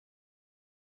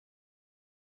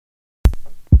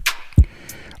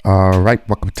All right,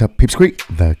 welcome to Peeps Creek,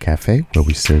 the cafe where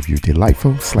we serve you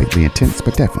delightful, slightly intense,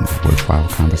 but definitely worthwhile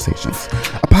conversations.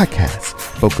 A podcast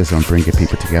focused on bringing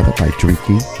people together by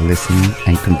drinking, listening,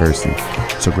 and conversing.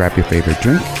 So grab your favorite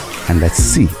drink and let's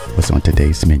see what's on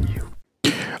today's menu.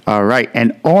 All right,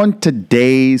 and on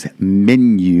today's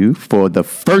menu for the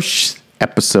first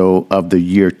episode of the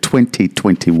year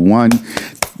 2021,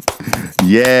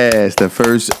 yes, the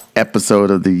first episode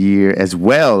of the year, as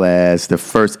well as the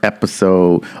first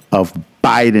episode of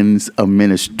Biden's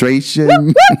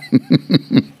administration,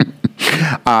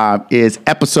 is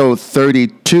episode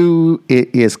 32.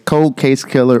 It is Cold Case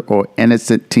Killer or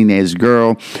Innocent Teenage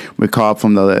Girl. Recall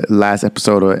from the last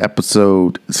episode of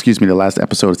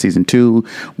season 2,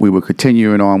 we were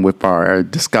continuing on with our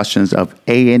discussions of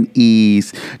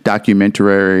A&E's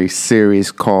documentary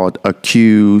series called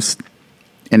Accused,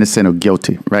 Innocent or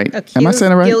Guilty, right? Accused, am I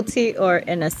saying it right? Guilty, or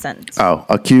innocent. Oh,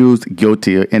 Accused,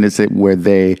 Guilty, or Innocent, where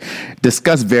they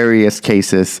discuss various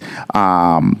cases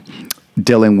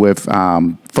dealing with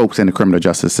folks in the criminal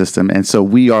justice system. And so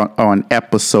we are on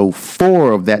episode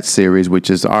 4 of that series, which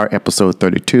is our episode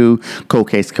 32, Cold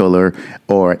Case Killer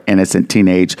or Innocent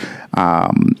Teenage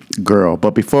Girl.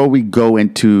 But before we go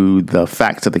into the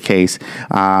facts of the case,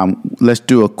 let's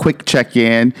do a quick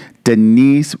check-in.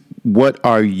 Denise, what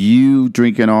are you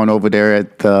drinking on over there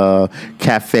at the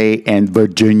cafe in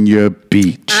Virginia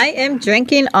Beach? I am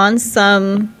drinking on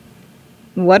some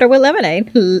water with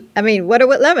lemonade. Water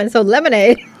with lemon, so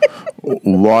lemonade.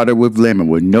 Water with lemon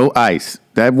with no ice.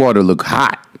 That water look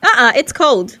hot. It's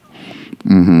cold.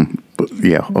 Mm-hmm.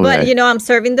 Yeah. Okay. But, I'm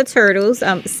serving the turtles.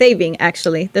 I'm saving,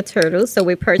 actually, the turtles. So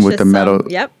we purchased with the metal.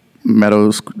 Yep.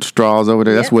 Metal straws over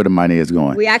there. Yep. That's where the money is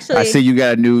going. I see you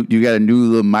got a new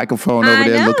little microphone over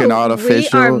there looking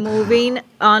artificial. We are moving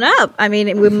on up.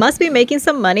 We must be making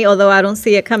some money, although I don't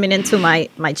see it coming into my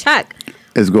check.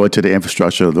 Is going to the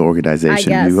infrastructure of the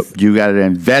organization. You got to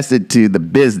invest into the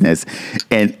business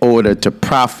in order to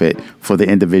profit for the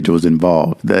individuals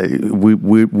involved.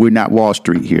 We're not Wall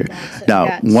Street here.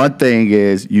 Gotcha. One thing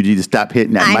is you need to stop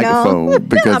hitting that microphone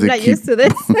because I'm not used to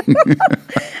this.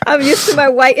 I'm used to my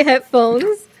white headphones.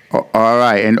 All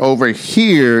right. And over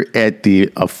here at the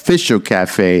official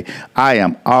cafe, I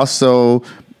am also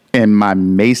in my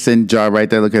mason jar right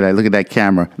there. Look at that. Look at that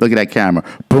camera. Look at that camera.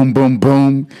 Boom, boom,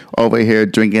 boom. Over here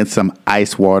drinking some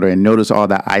ice water. And notice all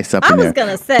that ice up in there. I was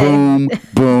going to say. Boom,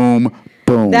 boom,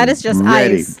 boom. That is just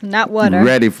ice, not water.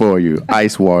 Ready for you.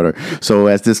 Ice water. So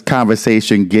as this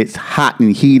conversation gets hot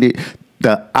and heated,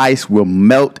 the ice will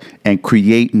melt and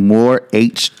create more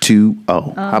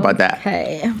H2O. How about that?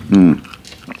 Okay.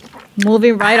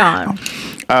 Moving right on.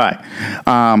 All right.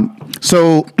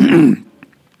 So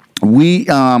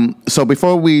so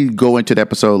before we go into the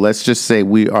episode, let's just say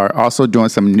we are also doing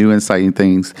some new exciting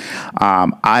things.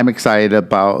 I'm excited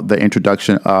about the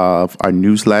introduction of our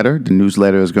newsletter. The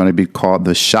newsletter is going to be called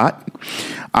The Shot.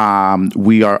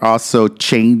 We are also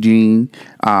changing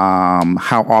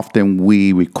how often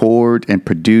we record and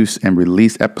produce and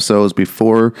release episodes.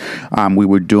 Before, we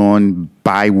were doing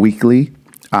bi-weekly.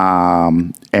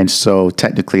 And so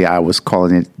technically I was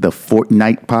calling it the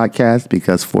Fortnight podcast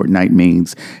because fortnight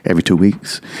means every 2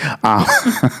 weeks.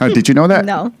 Did you know that?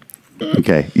 No.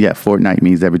 Okay. Yeah. Fortnight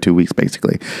means every 2 weeks,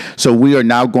 basically. So we are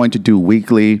now going to do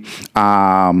weekly. So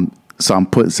I'm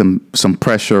putting some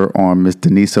pressure on Miss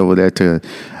Denise over there to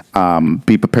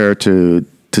be prepared to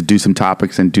do some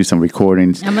topics and do some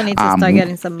recordings. I'm going to need to start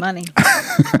getting some money.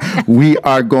 We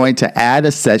are going to add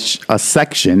a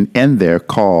section in there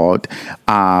called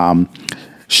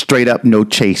Straight Up No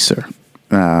Chaser.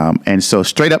 And so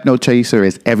Straight Up No Chaser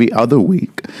is every other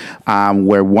week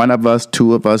where one of us,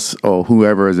 two of us, or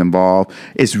whoever is involved,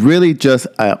 it's really just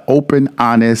an open,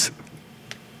 honest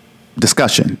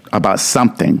discussion about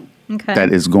something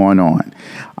that is going on.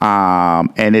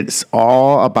 And it's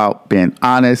all about being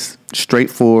honest,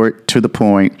 straightforward, to the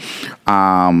point.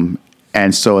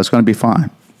 And so it's going to be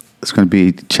fun. It's going to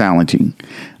be challenging,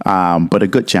 but a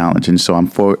good challenge. And so I'm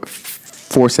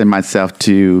forcing myself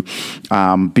to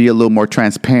be a little more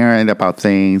transparent about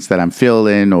things that I'm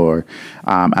feeling or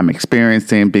I'm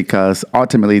experiencing, because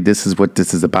ultimately this is what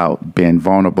this is about: being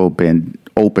vulnerable, being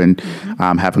open,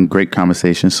 having great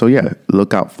conversations. So yeah,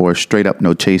 look out for Straight Up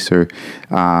No Chaser.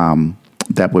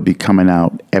 That will be coming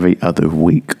out every other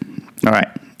week. All right.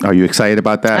 Are you excited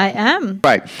about that? I am.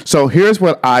 Right. So here's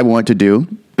what I want to do.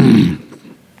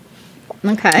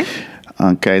 Okay.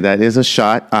 Okay, that is a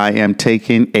shot. I am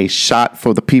taking a shot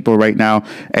for the people right now.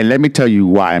 And let me tell you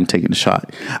why I'm taking a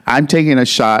shot. I'm taking a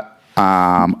shot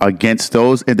against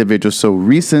those individuals. So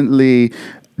recently,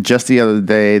 just the other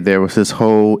day, there was this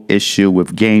whole issue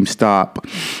with GameStop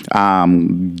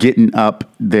getting up.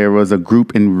 There was a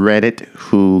group in Reddit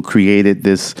who created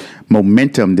this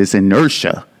momentum, this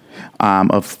inertia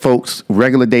of folks,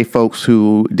 regular day folks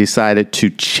who decided to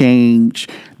change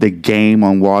the game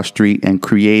on Wall Street and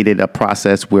created a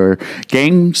process where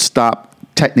GameStop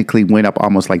technically went up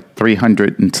almost like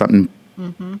 300 and something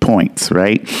points,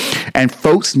 right? And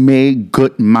folks made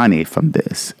good money from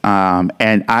this.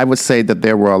 And I would say that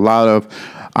there were a lot of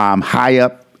high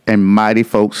up and mighty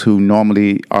folks who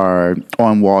normally are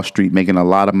on Wall Street making a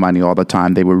lot of money all the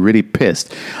time. They were really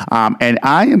pissed. And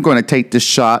I am going to take this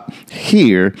shot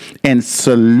here and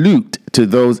salute to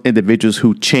those individuals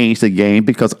who change the game,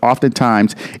 because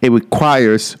oftentimes it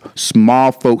requires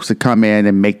small folks to come in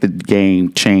and make the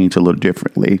game change a little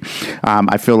differently.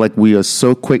 I feel like we are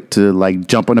so quick to like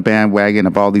jump on the bandwagon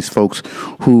of all these folks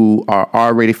who are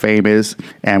already famous,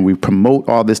 and we promote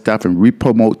all this stuff and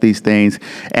re-promote these things,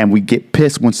 and we get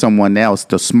pissed when someone else,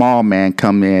 the small man,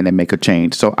 come in and make a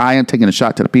change. So I am taking a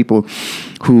shot to the people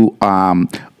who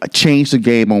changed the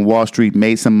game on Wall Street,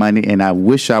 made some money, and I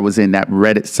wish I was in that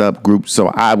Reddit subgroup so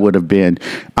I would have been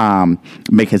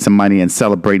making some money and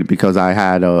celebrating because I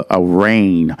had a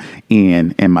rain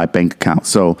in my bank account.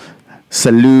 So,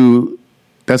 salud.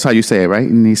 That's how you say it, right?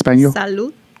 In Espanol?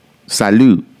 Salud.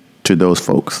 Salud to those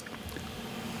folks.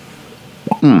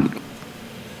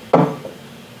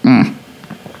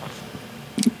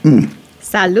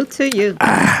 Salud to you.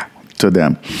 To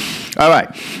them. All right.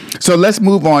 So let's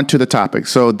move on to the topic.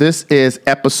 So this is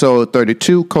episode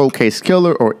 32, Cold Case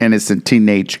Killer or Innocent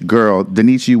Teenage Girl.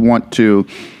 Denise, you want to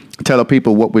tell the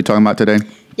people what we're talking about today?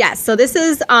 Yes. So this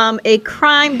is a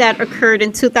crime that occurred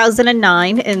in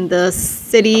 2009 in the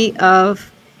city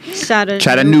of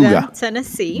Chattanooga,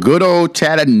 Tennessee. Good old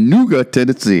Chattanooga,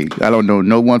 Tennessee. I don't know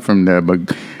no one from there, but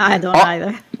I don't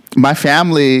either. My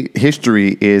family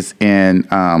history is in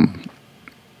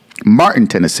Martin,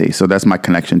 Tennessee. So that's my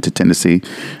connection to Tennessee.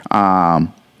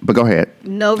 But go ahead.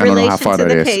 No relation to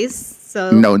the case. So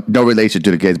no relation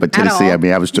to the case, but Tennessee. I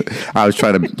mean, I was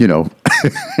trying to,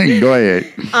 go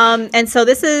ahead. And so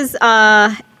this is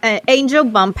Angel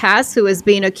Bumpass, who is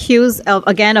being accused of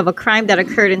a crime that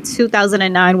occurred in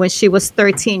 2009 when she was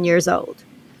 13 years old.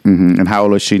 Mm-hmm. And how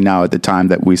old is she now at the time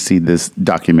that we see this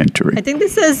documentary? I think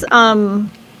this is.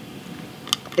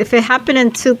 If it happened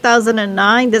in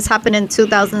 2009, this happened in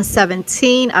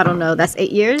 2017. I don't know. That's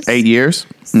 8 years. 8 years.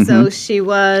 Mm-hmm. So she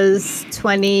was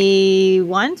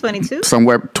 21, 22?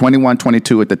 Somewhere 21,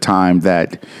 22 at the time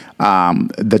that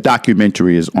the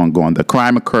documentary is ongoing. The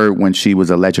crime occurred when she was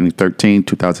allegedly 13,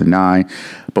 2009.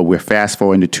 But we're fast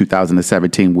forwarding to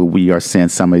 2017 where we are seeing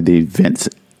some of the events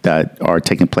that are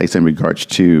taking place in regards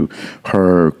to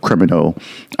her criminal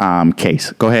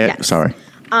case. Go ahead. Yes. Sorry.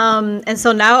 And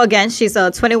so now, again, she's a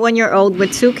 21-year-old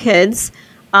with 2 kids.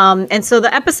 And so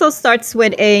the episode starts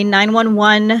with a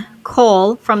 911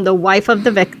 call from the wife of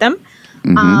the victim.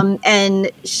 Mm-hmm.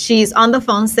 And she's on the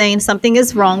phone saying something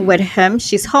is wrong with him.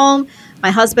 She's home.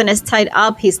 My husband is tied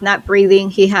up. He's not breathing.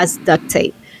 He has duct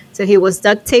tape. So he was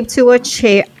duct taped to a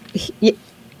chair.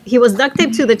 He was duct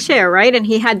taped to the chair, right? And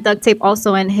he had duct tape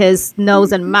also in his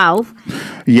nose and mouth.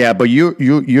 Yeah, but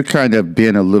you're kind of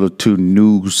being a little too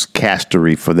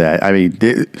newscastery for that. I mean,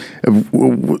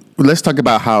 let's talk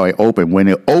about how it opened. When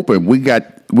it opened,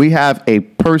 we have a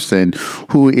person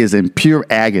who is in pure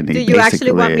agony. Do you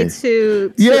actually want me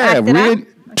to act it out?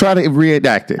 Try to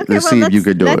reenact it. Okay, let's see if you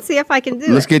can do it. Let's see if I can do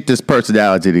it. Let's get this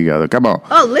personality together. Come on.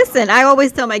 Oh, listen, I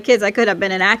always tell my kids I could have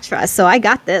been an actress, so I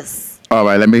got this. All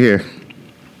right, let me hear.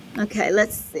 Okay,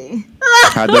 let's see.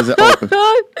 How does it open?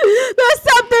 There's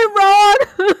something wrong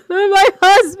with my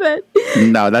husband.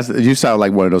 No, you sound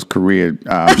like one of those Korean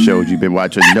shows you've been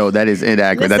watching. No, that is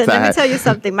inaccurate. Listen, let me tell you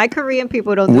something. My Korean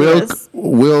people don't do this.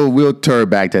 We'll turn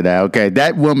back to that. Okay,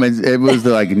 that woman. It was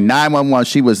like 911.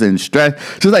 She was in stress.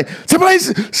 She was like,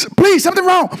 please, something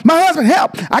wrong. My husband,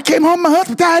 help! I came home. My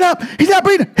husband tied up. He's not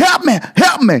breathing. Help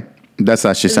me. That's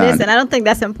how she sounded. Listen, I don't think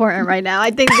that's important right now.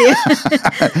 I think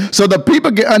so the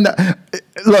people get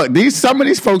look. Some of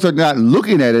these folks are not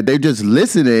looking at it; they're just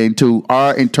listening to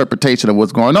our interpretation of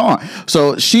what's going on.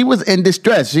 So she was in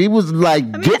distress. She was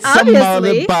like, "Get some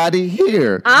other body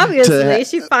here." Obviously,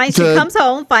 she comes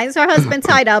home, finds her husband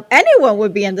tied up. Anyone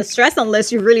would be in distress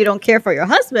unless you really don't care for your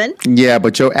husband. Yeah,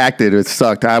 but your acting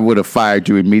sucked. I would have fired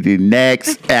you immediately.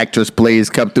 Next actress,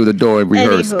 please come through the door and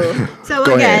rehearse. Anywho, so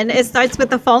again, it starts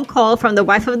with a phone call from the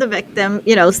wife of the victim,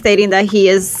 stating that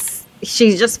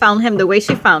she just found him the way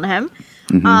she found him.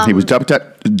 He was duct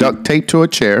taped to a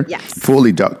chair. Yes.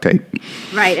 Fully duct taped.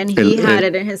 Right, and he had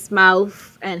it in his mouth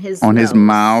and his on nose. his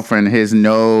mouth and his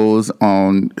nose.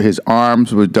 On his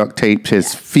arms were duct taped.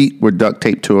 His feet were duct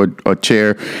taped to a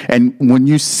chair. And when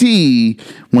the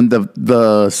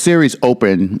series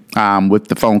opened with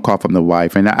the phone call from the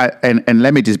wife, and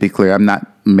let me just be clear, I'm not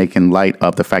making light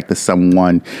of the fact that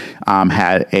someone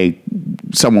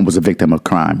was a victim of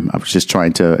crime. I was just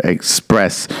trying to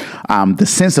express the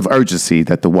sense of urgency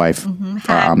that the wife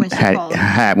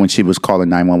had when she was calling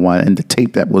 911, and the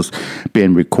tape that was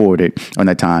being recorded on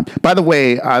that time. By the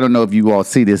way, I don't know if you all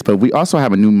see this, but we also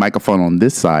have a new microphone on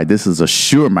this side. This is a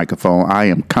Shure microphone. I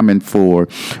am coming for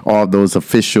all those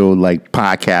official like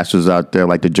podcasters out there,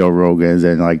 like the Joe Rogans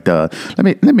and like the.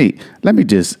 Let me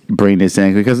just bring this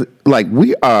in because like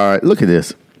we are. Look at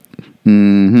this.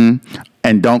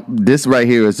 And this right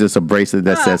here is just a bracelet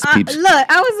that says Peeps. Look,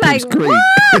 I was like, what?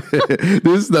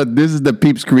 this is the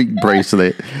Peeps Creek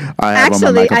bracelet I have on my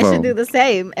actually, microphone. I should do the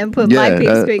same and put my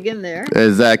Peeps Creek in there.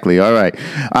 Exactly. All right.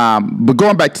 But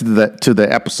going back to the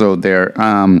episode there.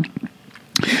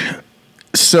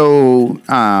 So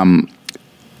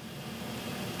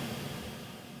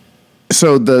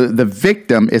the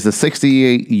victim is a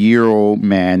 68-year-old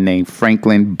man named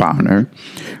Franklin Bonner,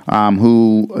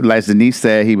 who, as Denise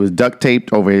said, he was duct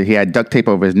taped over. He had duct tape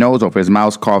over his nose, over his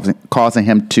mouth, causing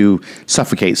him to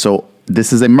suffocate. So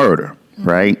this is a murder,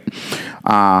 right?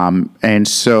 And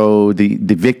so the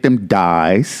victim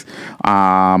dies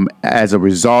as a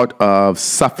result of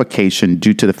suffocation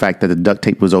due to the fact that the duct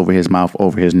tape was over his mouth,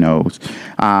 over his nose.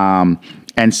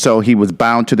 And so he was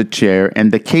bound to the chair,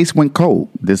 and the case went cold.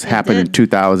 This happened in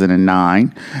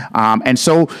 2009. And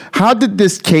so how did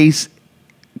this case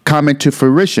come into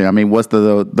fruition? I mean, was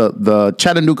the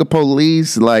Chattanooga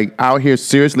police like out here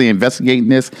seriously investigating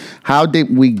this? How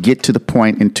did we get to the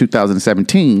point in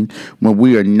 2017 when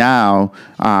we are now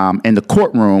in the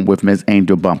courtroom with Ms.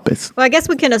 Angel Bumpus? Well, I guess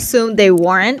we can assume they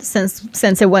weren't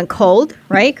since it went cold,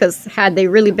 right? Because had they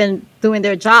really been doing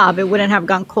their job, it wouldn't have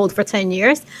gone cold for 10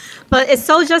 years. But it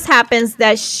so just happens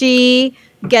that she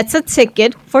gets a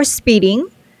ticket for speeding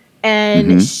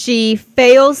and she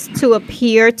fails to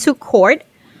appear to court.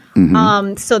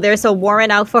 So there's a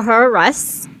warrant out for her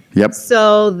arrest. Yep.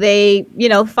 So they,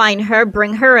 find her,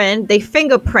 bring her in, they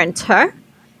fingerprint her.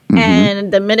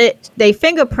 And the minute they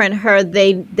fingerprint her,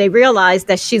 they realize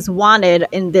that she's wanted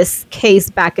in this case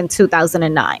back in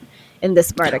 2009, in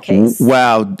this murder case.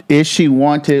 Well, is she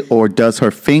wanted, or does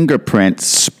her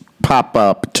fingerprints pop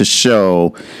up to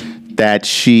show that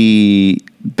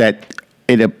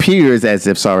it appears as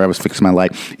if, sorry, I was fixing my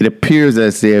light. It appears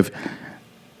as if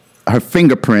her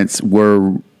fingerprints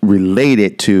were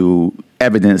related to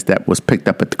evidence that was picked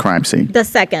up at the crime scene. The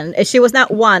second, she was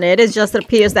not wanted. It just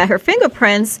appears that her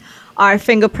fingerprints are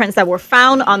fingerprints that were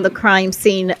found on the crime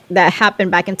scene that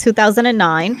happened back in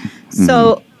 2009.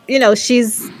 So,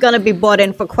 she's going to be brought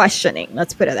in for questioning.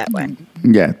 Let's put it that way.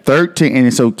 Yeah, 13.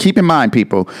 And so keep in mind,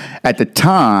 people, at the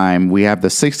time, we have the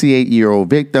 68-year-old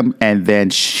victim, and then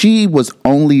she was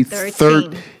only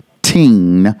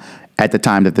 13 at the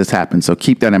time that this happened. So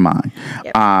keep that in mind.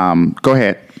 Yep. Go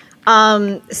ahead.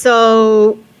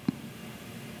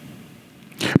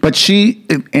 But she,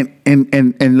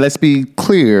 and let's be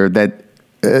clear that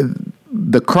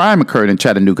the crime occurred in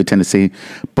Chattanooga, Tennessee,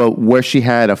 but where she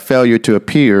had a failure to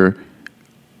appear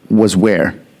was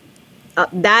where?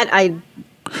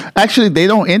 Actually, they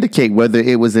don't indicate whether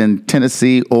it was in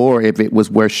Tennessee or if it was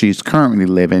where she's currently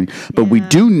living. But we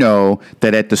do know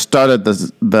that at the start of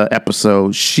the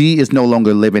episode, she is no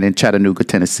longer living in Chattanooga,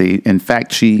 Tennessee. In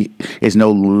fact, she is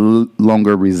no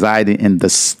longer residing in the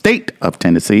state of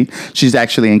Tennessee. She's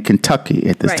actually in Kentucky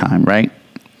at this time, right?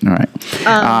 All right.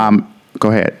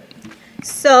 Go ahead.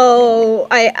 So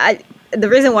the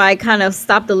reason why I kind of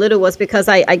stopped a little was because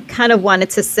I kind of wanted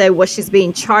to say what she's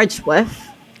being charged with.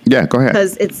 Yeah, go ahead.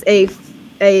 Because it's a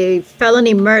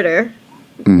felony murder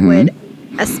with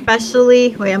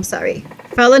felony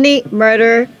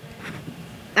murder,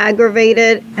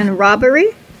 aggravated, and robbery.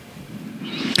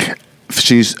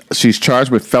 She's charged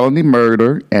with felony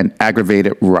murder and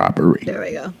aggravated robbery. There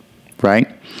we go. Right?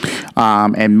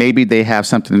 And maybe they have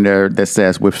something there that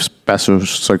says with special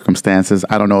circumstances.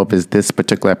 I don't know if it's this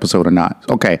particular episode or not.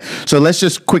 Okay, so let's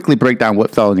just quickly break down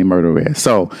what felony murder is.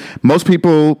 So most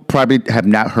people probably have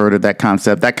not heard of that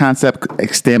concept. That concept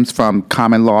stems from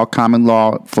common law. Common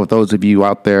law, for those of you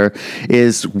out there,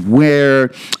 is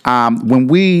where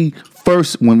when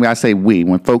folks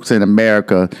in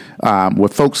America, when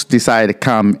folks decide to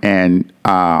come and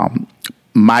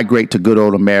migrate to good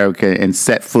old America and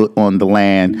set foot on the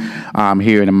land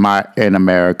here in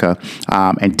America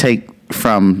and take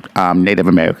from Native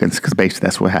Americans, because basically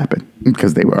that's what happened,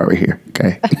 because they were already here.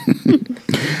 Okay.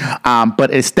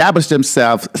 But established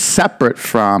themselves separate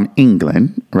from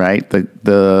England, right?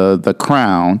 The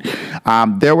crown.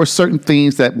 There were certain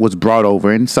things that was brought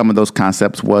over, and some of those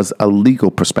concepts was a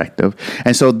legal perspective.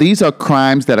 And so these are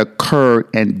crimes that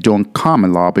occurred during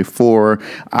common law before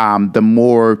the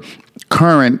more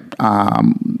current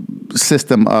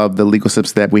system of the legal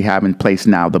systems that we have in place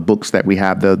now, the books that we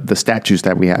have, the statutes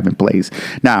that we have in place.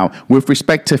 Now, with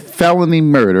respect to felony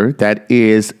murder, that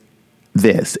is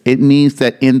this. It means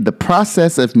that in the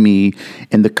process of me,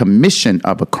 in the commission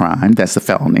of a crime, that's a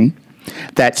felony,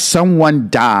 that someone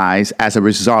dies as a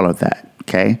result of that.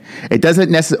 Okay, it doesn't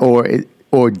necessarily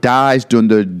or dies during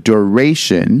the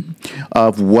duration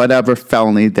of whatever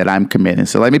felony that I'm committing.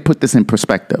 So let me put this in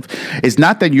perspective. It's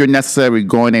not that you're necessarily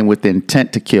going in with the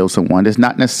intent to kill someone. It's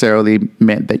not necessarily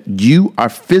meant that you are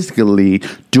physically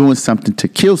doing something to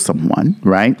kill someone,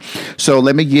 right? So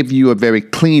let me give you a very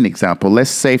clean example. Let's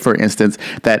say, for instance,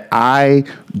 that I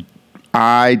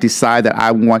decide that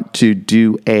I want to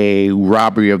do a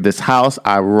robbery of this house.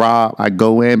 I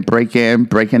go in,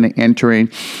 breaking and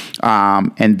entering,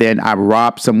 and then I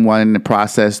rob someone in the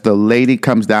process. The lady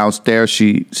comes downstairs.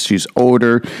 She's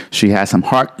older. She has some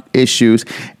heart issues.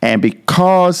 And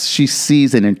because she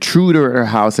sees an intruder at her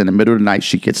house in the middle of the night,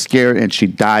 she gets scared and she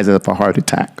dies of a heart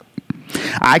attack.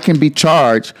 I can be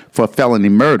charged for felony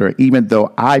murder, even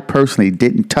though I personally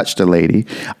didn't touch the lady.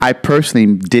 I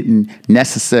personally didn't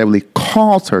necessarily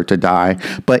cause her to die,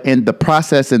 but in the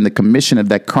process, in the commission of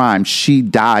that crime, she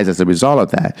dies as a result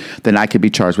of that. Then I could be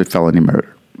charged with felony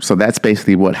murder. So that's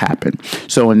basically what happened.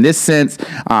 So in this sense,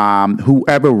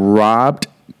 whoever robbed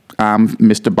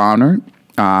Mr. Bonner,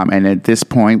 and at this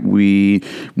point, we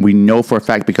know for a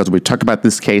fact, because we talked about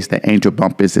this case, that Angel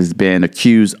Bumpus has been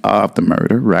accused of the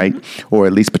murder, right? Or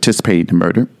at least participated in the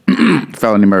murder,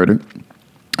 felony murder.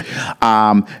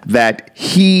 That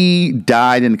he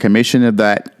died in the commission of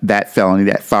that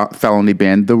felony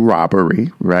being the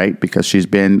robbery, right? Because she's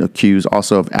been accused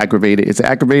also of aggravated. Is it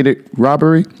aggravated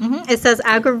robbery? Mm-hmm. It says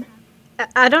I don't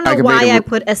know why I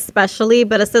put especially,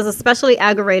 but it says especially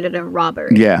aggravated and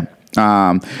robbery. Yeah.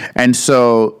 And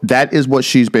so that is what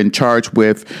she's been charged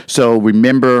with. So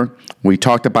remember, we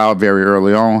talked about very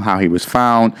early on how he was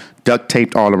found, duct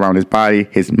taped all around his body,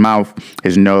 his mouth,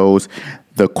 his nose.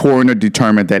 The coroner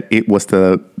determined that it was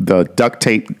the duct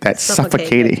tape that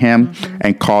suffocated him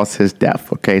and caused his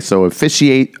death. Okay, so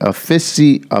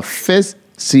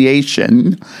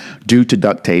asphyxiation due to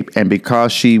duct tape, and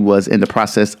because she was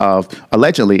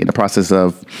allegedly in the process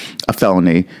of a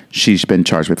felony, she's been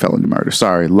charged with felony murder.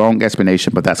 Sorry, long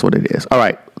explanation, but that's what it is. All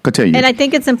right, continue. And I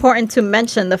think it's important to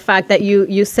mention the fact that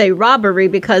you say robbery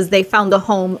because they found the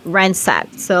home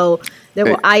ransacked. So there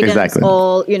were items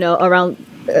all, around,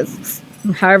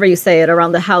 however you say it,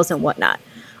 around the house and whatnot.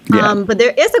 Yeah. But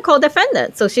there is a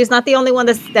co-defendant, so she's not the only one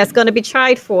that's going to be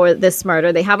tried for this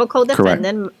murder. They have a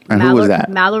co-defendant. Correct. And who was that?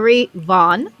 Mallory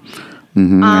Vaughn.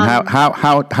 Mm-hmm. And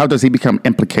how does he become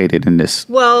implicated in this?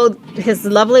 Well, his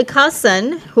lovely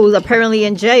cousin, who's apparently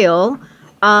in jail.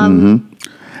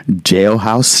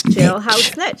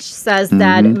 Jailhouse snitch says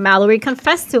that Mallory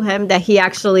confessed to him that he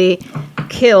actually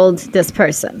killed this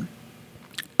person.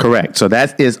 Correct. So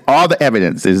that is all the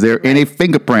evidence. Is there any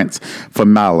fingerprints for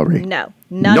Mallory? No.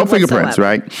 None no fingerprints,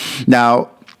 right?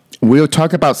 Now, we'll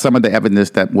talk about some of the evidence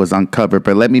that was uncovered,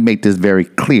 but let me make this very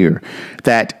clear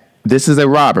that this is a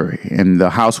robbery and the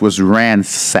house was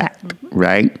ransacked,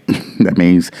 right? That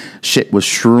means shit was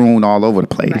strewn all over the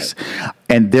place. Right.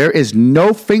 And there is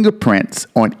no fingerprints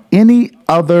on any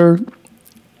other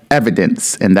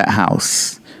evidence in that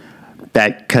house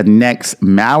that connects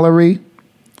Mallory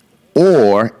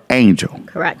or Angel.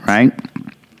 Correct. Right?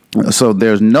 So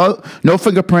there's no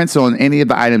fingerprints on any of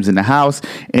the items in the house,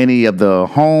 any of the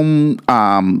home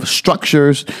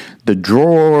structures, the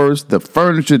drawers, the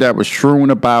furniture that was strewn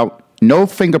about. No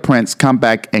fingerprints come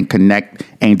back and connect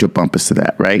Angel Bumpus to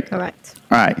that, right? Correct.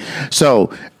 All right. So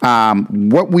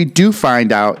what we do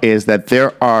find out is that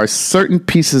there are certain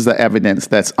pieces of evidence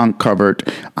that's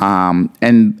uncovered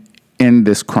in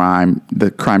this crime, the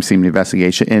crime scene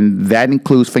investigation, and that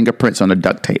includes fingerprints on the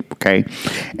duct tape, okay?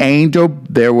 Angel,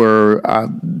 there were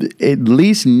at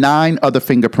least 9 other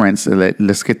fingerprints.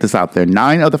 Let's get this out there.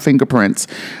 9 other fingerprints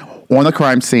on the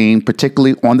crime scene,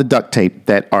 particularly on the duct tape,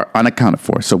 that are unaccounted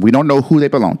for. So we don't know who they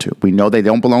belong to. We know they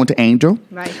don't belong to Angel.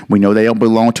 Right. We know they don't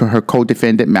belong to her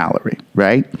co-defendant, Mallory,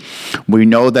 right? We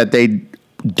know that they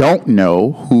don't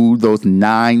know who those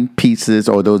 9 pieces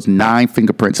or those 9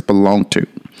 fingerprints belong to.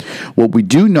 What we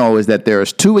do know is that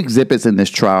there's two exhibits in this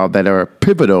trial that are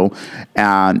pivotal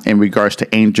in regards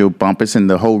to Angel Bumpus, and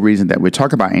the whole reason that we're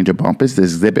talking about Angel Bumpus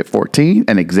is Exhibit 14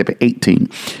 and Exhibit 18.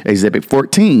 Exhibit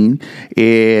 14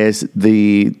 is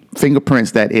the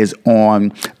fingerprints that is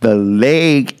on the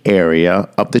leg area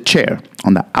of the chair,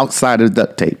 on the outside of the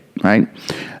duct tape, right?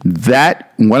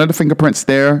 That, one of the fingerprints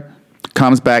there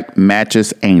comes back,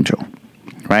 matches Angel,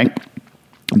 right?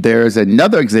 There's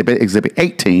another exhibit, Exhibit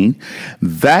 18.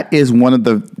 That is one of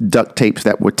the duct tapes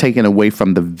that were taken away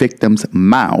from the victim's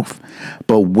mouth.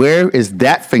 But where is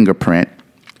that fingerprint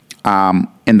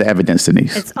in the evidence,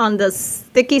 Denise? It's on the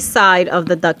sticky side of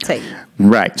the duct tape.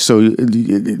 Right. So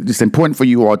it's important for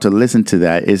you all to listen to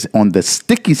that. Is on the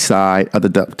sticky side of the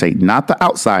duct tape, not the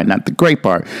outside, not the gray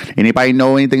part. Anybody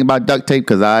know anything about duct tape?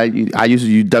 Because I used to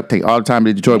use duct tape all the time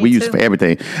in Detroit. We use it for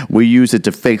everything. We use it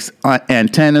to fix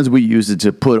antennas. We use it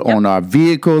to put on our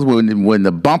vehicles when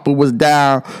the bumper was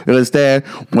down. You understand?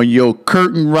 When your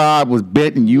curtain rod was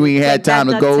bent and you ain't had time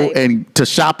to go and to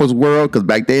Shoppers World, because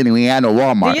back then we ain't had no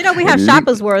Walmart. You know we have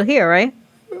Shoppers World here, right?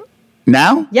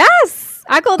 Now? Yes.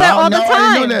 I go there all the time.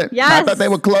 I didn't know that. Yes. I thought they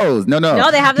were closed. No,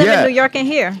 they have them in New York and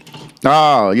here.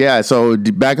 Oh, yeah. So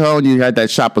back home, you had that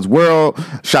Shoppers World.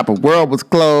 Shoppers World was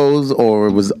closed, or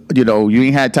it was, you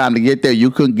ain't had time to get there. You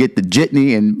couldn't get the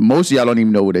jitney, and most of y'all don't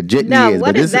even know what a jitney is.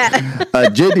 What is that? A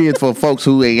jitney is for folks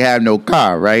who ain't have no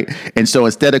car, right? And so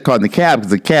instead of calling the cab,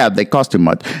 because the cab, they cost too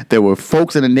much, there were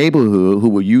folks in the neighborhood who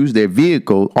would use their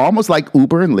vehicle, almost like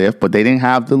Uber and Lyft, but they didn't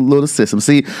have the little system.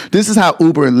 See, this is how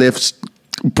Uber and Lyft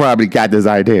probably got this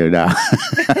idea now.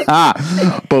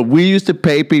 But we used to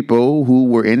pay people who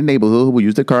were in the neighborhood who would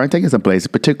use their car and take it someplace,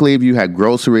 particularly if you had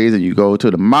groceries and you go to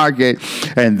the market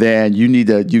and then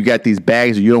you got these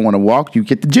bags and you don't want to walk, you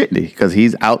get the jitney because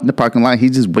he's out in the parking lot.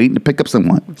 He's just waiting to pick up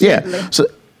someone. Jitney. Yeah. So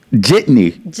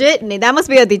jitney. Jitney. That must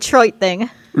be a Detroit thing.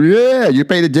 Yeah. You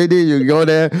pay the jitney, you go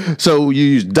there. So you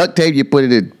use duct tape, you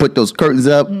put those curtains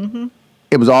up. Mm-hmm.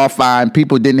 It was all fine.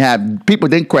 People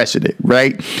didn't question it,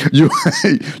 right?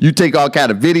 You take all kind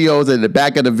of videos, and in the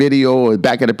back of the video or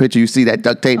back of the picture, you see that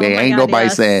duct tape. And ain't nobody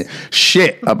saying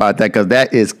shit about that because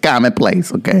that is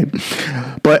commonplace, okay?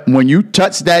 But when you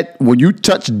touch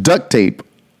duct tape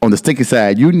on the sticky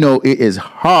side, it is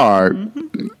hard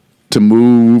to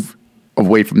move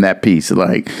away from that piece,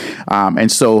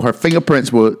 and so her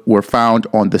fingerprints were found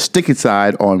on the sticky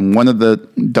side on one of the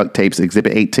duct tapes,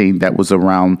 Exhibit 18, that was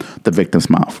around the victim's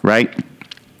mouth, right?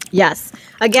 Yes.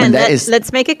 Again,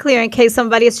 let's make it clear in case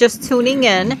somebody is just tuning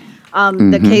in.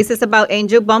 The case is about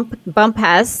Angel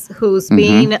Bumpus, who's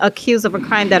being accused of a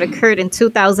crime that occurred in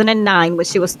 2009 when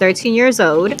she was 13 years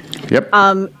old. Yep.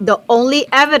 The only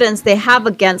evidence they have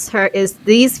against her is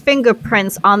these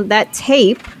fingerprints on that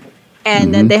tape.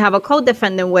 And then they have a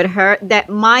co-defendant with her that,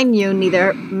 mind you,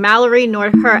 neither Mallory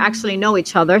nor her actually know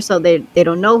each other. So they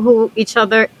don't know who each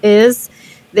other is.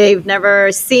 They've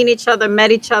never seen each other,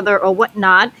 met each other, or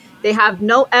whatnot. They have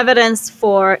no evidence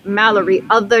for Mallory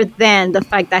other than the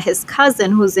fact that his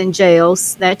cousin, who's in jail,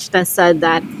 snitched and said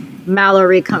that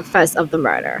Mallory confessed of the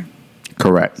murder.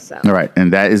 Correct. So. All right.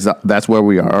 And that's where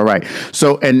we are. All right.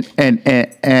 So,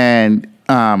 and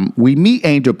we meet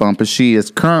Angel Bumpus. She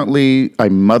is currently a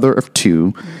mother of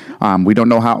two. We don't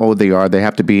know how old they are.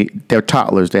 They're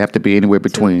toddlers. They have to be anywhere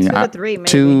between 2 to 3, maybe.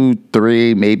 2,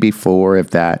 3, maybe 4,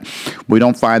 if that. We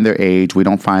don't find their age. We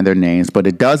don't find their names. But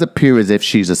it does appear as if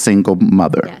she's a single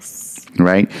mother. Yes.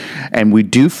 Right? And we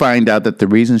do find out that the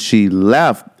reason she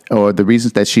left, or the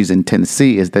reasons that she's in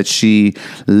Tennessee, is that she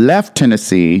left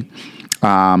Tennessee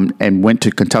and went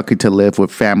to Kentucky to live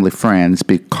with family friends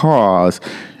because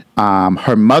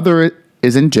her mother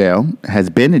is in jail, has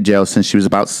been in jail since she was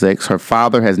about 6. Her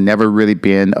father has never really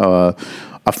been a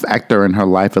factor in her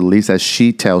life, at least as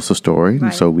she tells the story.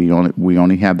 Right. So we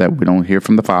only have that. We don't hear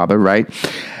from the father, right?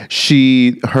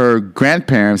 Her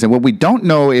grandparents, and what we don't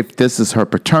know if this is her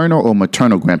paternal or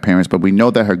maternal grandparents, but we know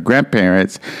that her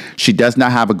grandparents, she does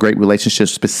not have a great relationship.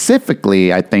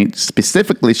 Specifically,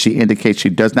 she indicates she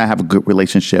does not have a good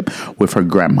relationship with her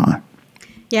grandma.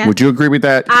 Yeah. Would you agree with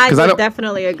that? I would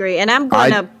definitely agree. And I'm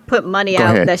going to put money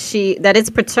out that it's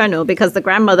paternal because the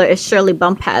grandmother is Shirley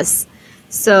Bumpus.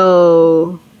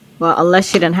 So, well, unless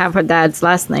she didn't have her dad's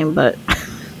last name, but.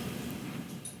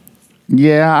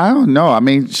 Yeah, I don't know. I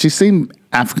mean, she seemed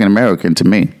African American to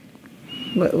me.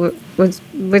 What's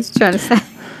you trying to say?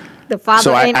 The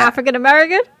father ain't African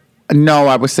American? No,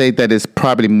 I would say that it's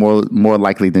probably more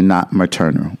likely than not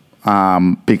maternal.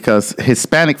 Because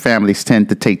Hispanic families tend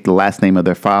to take the last name of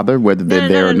their father, whether they're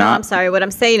there or not. No, I'm sorry. What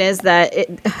I'm saying is that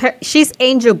she's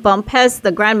Angel Bumpus.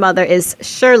 The grandmother is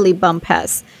Shirley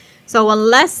Bumpus. So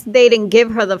unless they didn't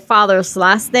give her the father's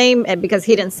last name, and because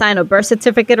he didn't sign a birth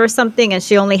certificate or something, and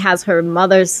she only has her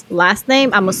mother's last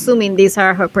name, I'm assuming these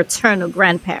are her paternal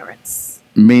grandparents.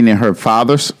 Meaning her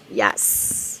father's?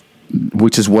 Yes.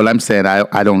 Which is what I'm saying.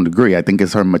 I don't agree. I think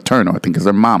it's her maternal. I think it's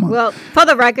her mama. Well, for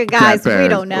the record, guys, we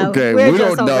don't know. Okay, We're we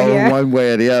just don't over know here. one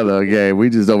way or the other. Okay, we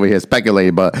just over here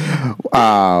speculating. But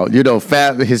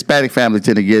Hispanic families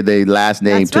tend to give their last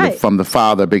name That's right. from the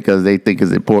father because they think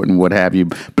it's important. What have you?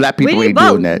 Black people We need ain't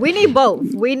both. doing that. We need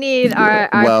both. We need our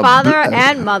Well, father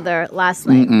and mother last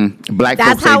name. Black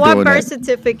That's folks ain't how our doing birth that.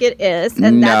 certificate is,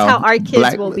 and that's how our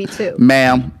kids will be too.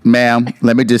 Ma'am,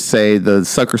 let me just say the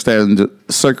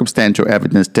circumstantial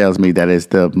evidence tells me that it's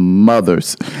the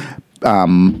mother's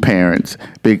parents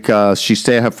because she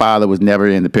said her father was never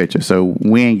in the picture. So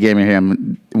we ain't giving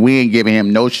him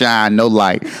no shine, no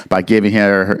light by giving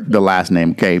her the last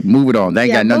name. Okay, move it on. They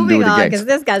ain't got nothing to do with the case. Because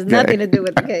this got nothing to do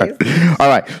with the case. All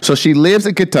right. So she lives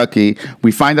in Kentucky.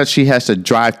 We find out she has to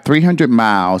drive 300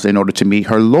 miles in order to meet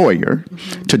her lawyer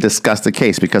to discuss the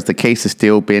case because the case is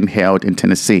still being held in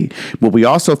Tennessee. What we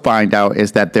also find out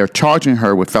is that they're charging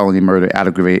her with felony murder,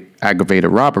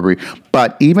 aggravated robbery.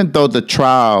 But even though the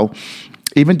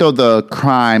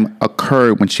crime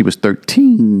occurred when she was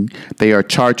 13, they are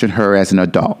charging her as an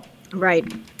adult. Right.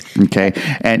 Okay.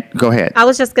 And go ahead. I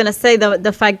was just going to say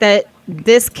the fact that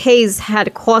this case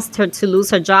had caused her to lose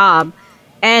her job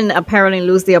and apparently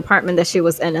lose the apartment that she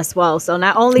was in as well. So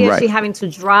not only is she having to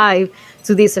drive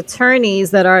to these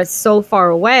attorneys that are so far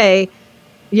away,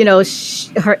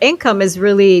 her income is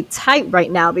really tight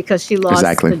right now because she lost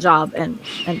the job and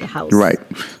the house. Right.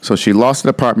 So she lost the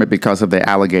apartment because of the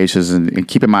allegations. And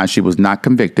keep in mind, she was not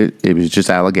convicted. It was just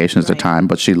allegations at the time.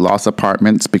 But she lost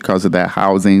apartments because of that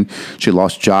housing. She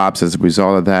lost jobs as a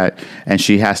result of that. And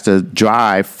she has to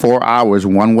drive 4 hours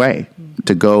one way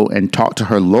to go and talk to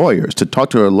her lawyers, to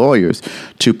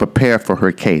prepare for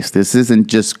her case. This isn't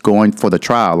just going for the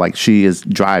trial like she is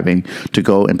driving to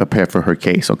go and prepare for her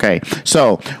case. Okay.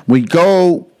 So we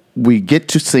get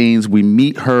to scenes, we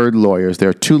meet her lawyers. There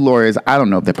are two lawyers. I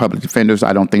don't know if they're public defenders.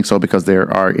 I don't think so because they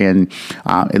are in,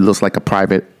 it looks like a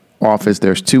private office.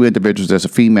 There's two individuals. There's a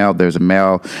female, there's a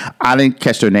male. I didn't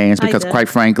catch their names because quite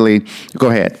frankly,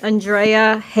 go ahead.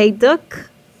 Andrea Hayduck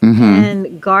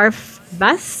and Garth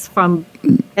Bess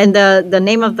and the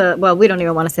name of we don't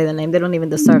even want to say the name. They don't even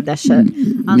deserve that shit.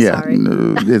 I'm sorry.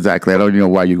 Exactly. I don't even know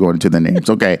why you're going into the names.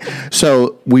 Okay.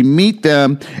 So we meet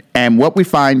them, and what we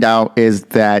find out is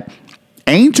that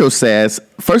Angel says,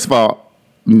 first of all,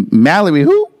 Mallory,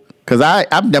 who? Because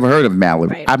I've never heard of Mallory.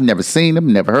 Right. I've never seen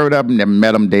him, never heard of him, never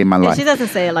met him a day in my life. She doesn't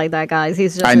say it like that, guys.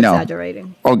 He's just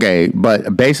exaggerating. Okay,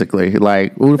 but basically,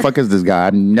 like, who the fuck is this guy?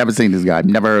 I've never seen this guy.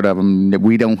 Never heard of him.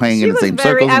 We don't hang in the same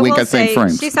circles. We ain't got the same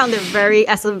friends. She sounded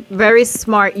as a very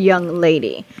smart young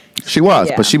lady. She was,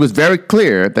 but she was very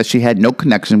clear that she had no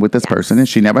connection with this person and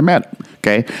she never met him.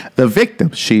 Okay. The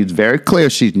victim, she's very clear.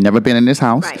 She's never been in this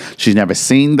house. Right. She's never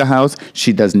seen the house.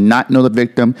 She does not know the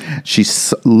victim. She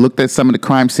looked at some of the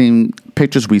crime scene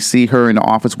pictures. We see her in the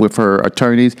office with her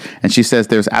attorneys, and she says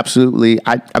there's absolutely,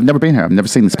 I've never been here. I've never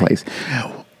seen this place.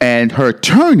 And her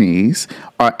attorneys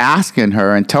are asking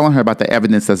her and telling her about the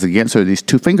evidence that's against her, these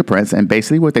two fingerprints. And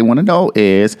basically what they want to know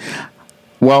is,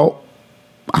 well,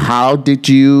 how did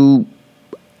your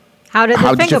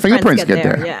fingerprints get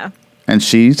there? Yeah. And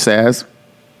she says,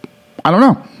 I don't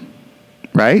know.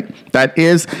 Right? That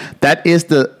is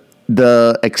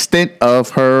the extent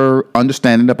of her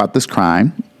understanding about this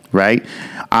crime. Right?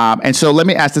 And so let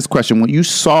me ask this question. When you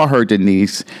saw her,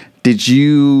 Denise, did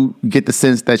you get the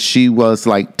sense that she was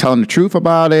like telling the truth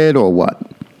about it or what?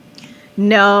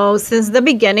 No, since the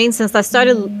beginning, since I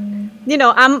started,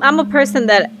 I'm a person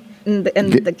that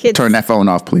the kids turn that phone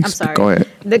off, please. I'm sorry. Go ahead.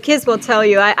 The kids will tell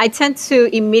you. I tend to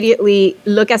immediately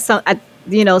look at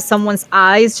someone's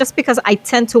eyes just because I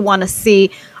tend to want to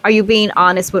see, are you being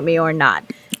honest with me or not?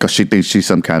 Because she thinks she's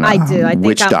some kind of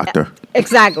witch doctor.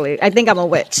 Exactly. I think I'm a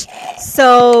witch.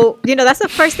 So, that's the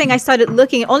first thing I started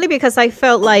looking, only because I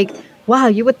felt like, wow,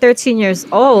 you were 13 years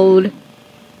old.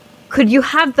 Could you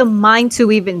have the mind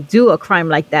to even do a crime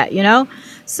like that,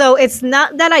 So it's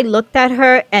not that I looked at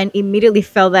her and immediately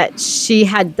felt that she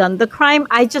had done the crime.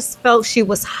 I just felt she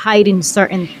was hiding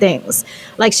certain things.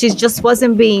 Like she just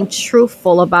wasn't being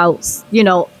truthful about,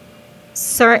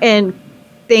 certain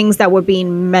things that were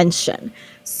being mentioned.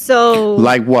 So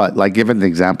like what? Like give an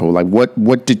example. Like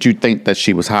what did you think that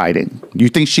she was hiding? You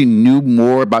think she knew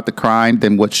more about the crime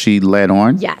than what she led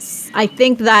on? Yes. I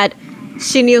think that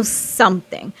she knew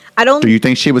something. Do you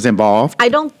think she was involved? I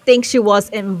don't think she was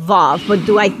involved, but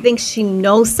do I think she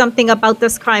knows something about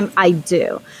this crime? I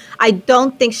do. I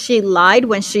don't think she lied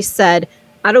when she said,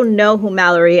 I don't know who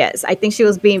Mallory is. I think she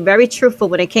was being very truthful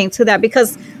when it came to that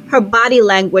because her body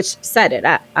language said it.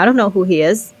 I don't know who he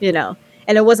is,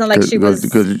 and it wasn't like she was.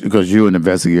 Because you're an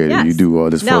investigator, Yes. you do all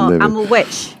this for a No, living. I'm a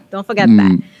witch. Don't forget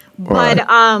that. But right.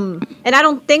 and I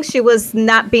don't think she was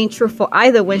not being truthful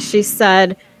either when she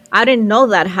said, "I didn't know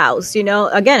that house."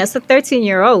 Again, it's a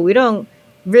 13-year-old. We don't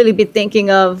really be thinking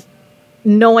of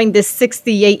knowing this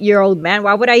 68-year-old man.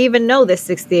 Why would I even know this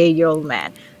 68-year-old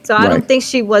man? So I don't Right. think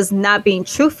she was not being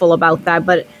truthful about that,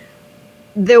 but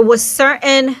there was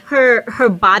certain her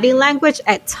body language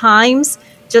at times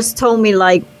just told me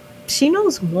like she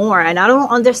knows more, and I don't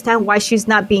understand why she's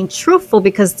not being truthful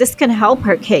because this can help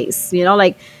her case.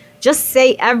 Like just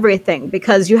say everything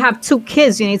because you have 2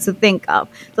 kids you need to think of.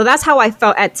 So that's how I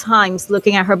felt at times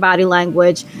looking at her body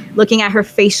language, looking at her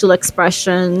facial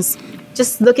expressions,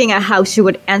 just looking at how she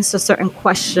would answer certain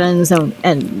questions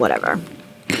and whatever.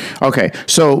 Okay,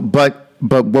 so but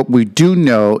what we do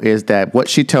know is that what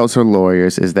she tells her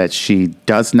lawyers is that she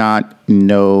does not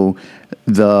know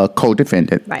the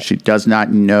co-defendant. Right. She does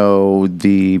not know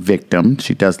the victim.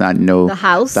 She does not know The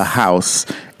house.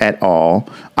 at all.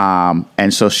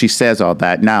 And so she says all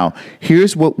that. Now,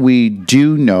 here's what we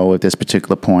do know at this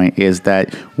particular point is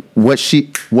that what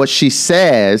she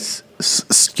says.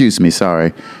 Excuse me,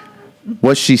 sorry.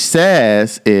 What she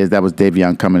says is that was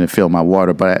Davion coming to fill my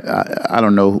water, but I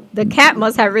don't know. The cat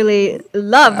must have really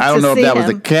loved I don't to know if see that was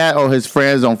him. the cat or his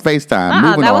friends on FaceTime.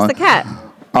 Moving That on. was the cat.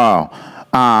 Oh,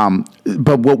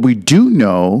 but what we do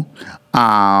know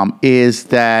is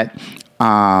that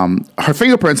her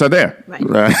fingerprints are there.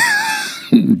 Right.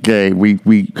 Okay, we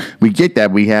get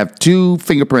that. We have 2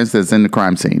 fingerprints that's in the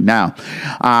crime scene. Now,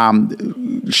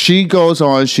 she goes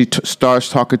on, she starts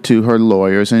talking to her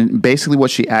lawyers, and basically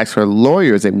what she asks her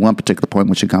lawyers at one particular point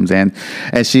when she comes in,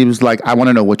 and she was like, I want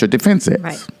to know what your defense is.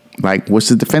 Right. Like, what's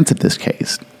the defense of this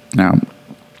case? Now,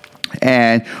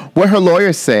 and what her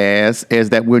lawyer says is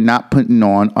that we're not putting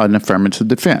on an affirmative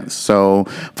defense. So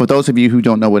for those of you who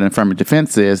don't know what an affirmative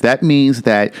defense is, that means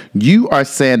that you are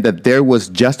saying that there was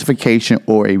justification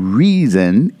or a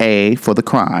reason, for the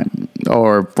crime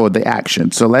or for the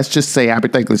action. So let's just say,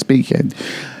 hypothetically speaking,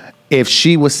 if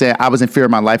she was saying, I was in fear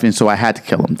of my life and so I had to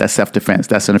kill him, that's self-defense.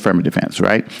 That's an affirmative defense,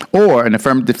 right? Or an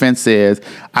affirmative defense is,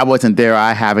 I wasn't there,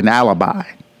 I have an alibi.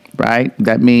 Right?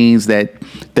 That means that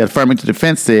the affirmative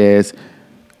defense is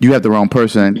you have the wrong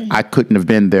person. I couldn't have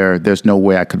been there. There's no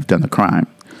way I could have done the crime.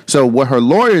 So what her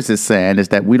lawyers is saying is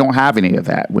that we don't have any of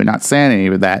that. We're not saying any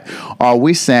of that. All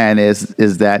we're saying is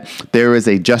that there is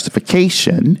a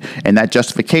justification, and that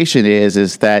justification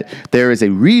is that there is a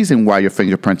reason why your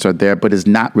fingerprints are there, but is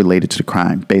not related to the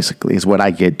crime, basically, is what I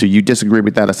get. Do you disagree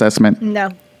with that assessment? No.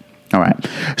 All right.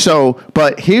 So,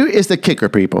 but here is the kicker,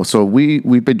 people. So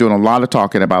we've been doing a lot of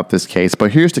talking about this case,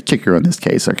 but here's the kicker on this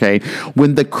case, okay?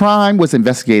 When the crime was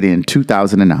investigated in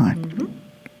 2009,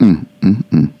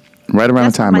 right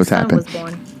around the time it was happening.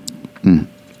 Born.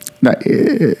 Now,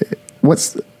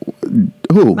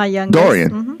 who? My youngest.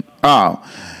 Dorian. Oh,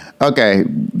 okay.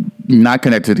 Not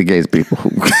connected to gays, people.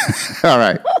 All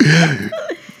right.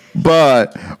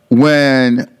 But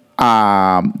when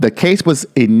the case was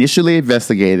initially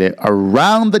investigated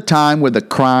around the time where the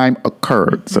crime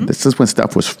occurred. So this is when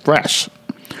stuff was fresh.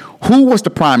 Who was the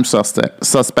prime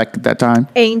suspect at that time?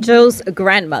 Angel's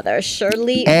grandmother,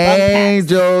 Shirley Bumpus.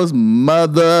 Angel's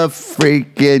mother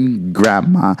freaking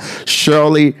grandma,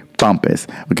 Shirley Bumpus.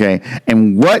 Okay.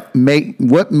 And what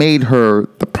made her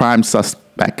the prime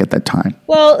suspect at that time?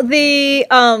 Well, the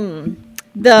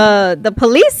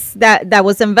police that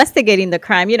was investigating the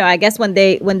crime, I guess when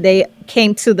they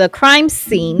came to the crime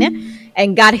scene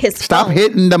and got his Stop phone.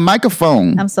 hitting the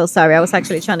microphone. I'm so sorry. I was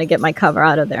actually trying to get my cover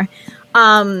out of there.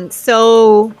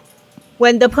 So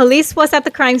when the police was at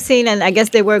the crime scene and I guess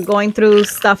they were going through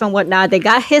stuff and whatnot, they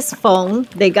got his phone.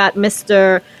 They got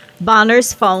Mr.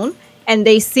 Bonner's phone, and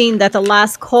they seen that the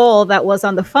last call that was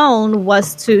on the phone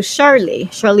was to Shirley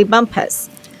Bumpus.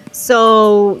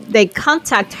 So they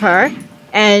contact her.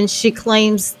 And she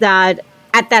claims that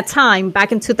at that time,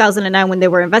 back in 2009, when they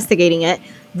were investigating it,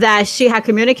 that she had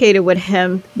communicated with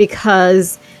him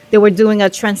because they were doing a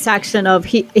transaction of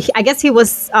I guess he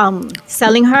was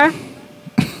selling her.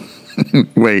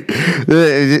 Wait,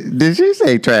 did she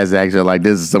say transaction like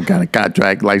this is some kind of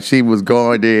contract? Like she was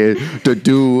going in to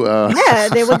do? Yeah,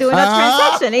 they were doing a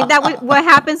transaction. Ain't that what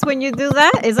happens when you do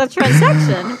that? It's a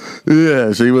transaction.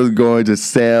 Yeah, she was going to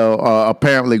sell,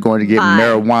 apparently going to get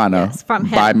marijuana. Yes, from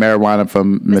him. Buy marijuana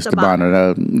from Mr.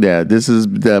 Bonner. Yeah, this is,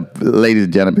 ladies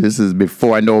and gentlemen, this is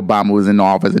before I know Obama was in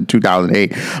office in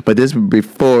 2008. But this was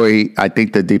before I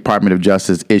think the Department of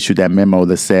Justice issued that memo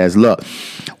that says, look,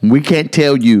 we can't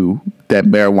tell you that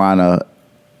marijuana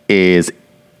is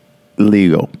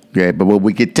legal. Okay, but what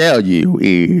we can tell you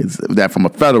is that from a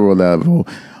federal level,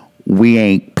 we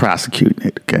ain't prosecuting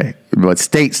it. Okay, but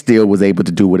state still was able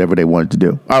to do whatever they wanted to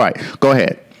do. All right, go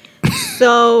ahead.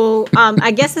 So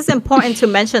I guess it's important to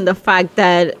mention the fact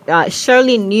that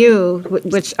Shirley knew,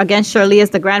 which again, Shirley is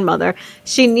the grandmother.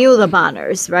 She knew the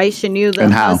Bonners, right? She knew the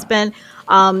husband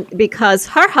because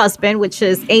her husband, which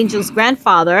is Angel's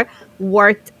grandfather,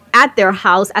 worked at their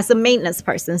house as a maintenance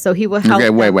person. So he would help. Okay,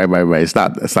 wait.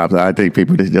 Stop. I think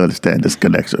people need to understand this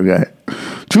connection. Okay.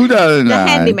 2009. The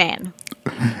handyman.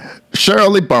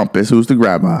 Shirley Bumpus, who's the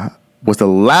grandma, was the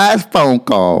last phone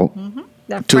call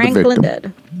that to Franklin the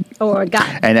victim. did or got.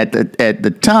 And at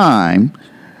the time,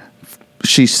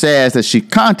 she says that she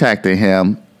contacted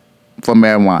him for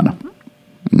marijuana.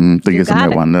 Think it's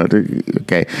marijuana.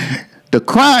 Okay. The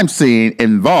crime scene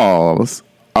involves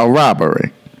a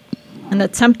robbery. An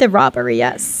attempted robbery,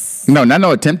 yes. No, not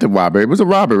no attempted robbery. It was a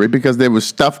robbery because there was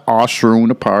stuff all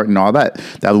strewn apart and all that.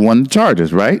 That was one of the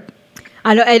charges, right?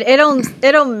 I know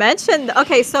it don't mention.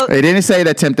 Okay, so it didn't say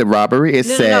attempted robbery. It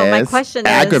says my question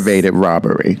aggravated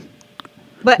robbery.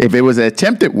 But if it was an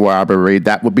attempted robbery,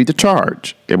 that would be the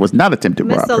charge. It was not attempted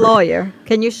robbery. Mr. Lawyer,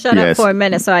 can you shut up for a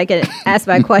minute so I can ask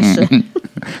my question?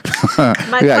 My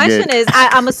question is,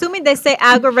 I'm assuming they say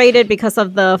aggravated because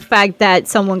of the fact that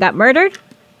someone got murdered.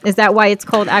 Is that why it's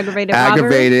called aggravated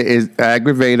robbery?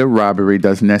 Aggravated robbery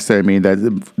doesn't necessarily mean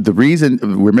that the reason.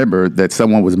 Remember that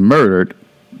someone was murdered.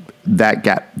 That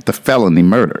got the felony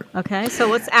murder. Okay, so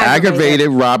what's aggravated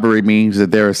robbery means that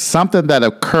there is something that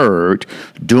occurred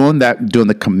during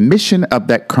the commission of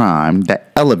that crime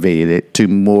that elevated it to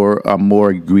a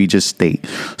more egregious state.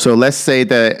 So let's say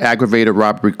that aggravated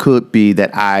robbery could be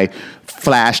that I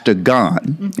flashed a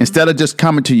gun. Instead of just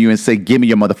coming to you and say, give me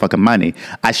your motherfucking money,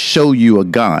 I show you a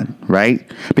gun, right?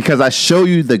 Because I show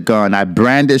you the gun, I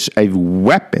brandish a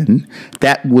weapon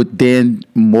that would then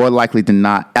more likely than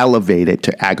not elevate it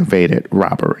to aggravated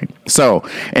robbery. So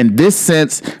in this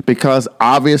sense, because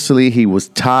obviously he was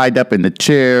tied up in the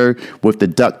chair with the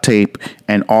duct tape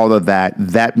and all of that,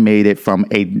 that made it from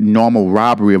a normal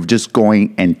robbery of just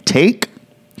going and take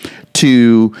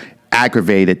to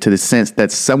aggravated to the sense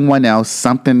that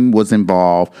something was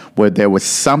involved where there was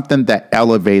something that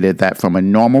elevated that from a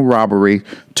normal robbery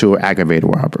to an aggravated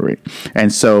robbery.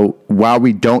 And so while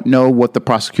we don't know what the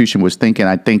prosecution was thinking,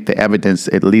 I think the evidence,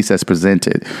 at least as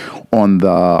presented on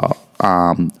the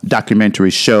documentary,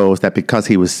 shows that because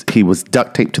he was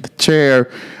duct taped to the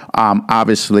chair,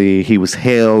 obviously he was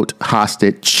held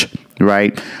hostage,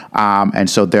 right? And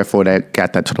so therefore that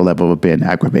got that to the level of being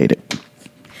aggravated.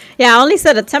 Yeah, I only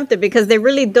said attempted because they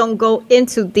really don't go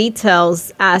into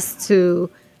details as to.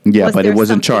 Yeah, but it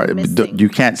wasn't charged. You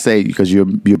can't say because you'll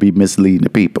be misleading the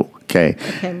people. Okay,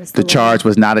 Mr. The charge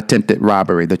was not attempted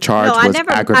robbery. The charge was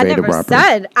aggravated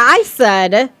robbery.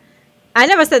 I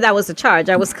never said that was a charge.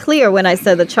 I was clear when I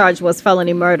said the charge was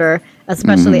felony murder,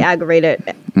 especially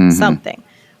aggravated something.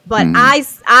 But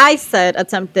I said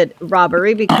attempted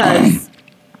robbery because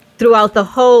throughout the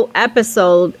whole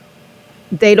episode,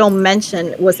 they don't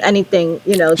mention was anything,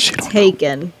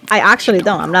 taken. I actually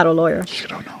don't. I'm not a lawyer. She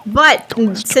don't know. But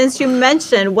since you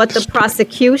mentioned what the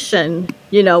prosecution,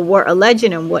 were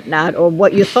alleging and whatnot, or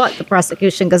what you thought the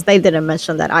prosecution, because they didn't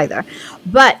mention that either.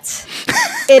 But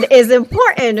it is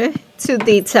important to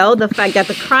detail the fact that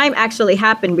the crime actually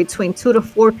happened between 2 to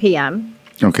 4 p.m.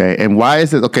 Okay, and why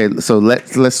is it okay? So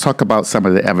let's talk about some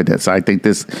of the evidence. I think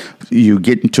you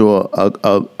get into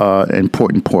a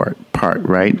important part,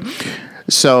 right?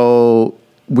 So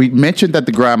we mentioned that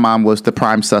the grandmom was the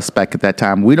prime suspect at that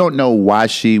time. We don't know why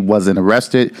she wasn't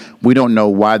arrested. We don't know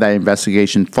why that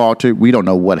investigation faltered. We don't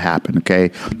know what happened, okay?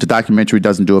 The documentary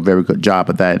doesn't do a very good job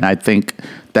of that, and I think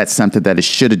that's something that it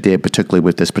should have did, particularly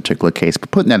with this particular case.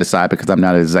 But putting that aside, because I'm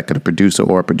not an executive producer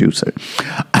or a producer,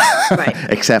 right?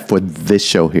 Except for this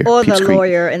show here. Or the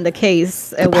lawyer in the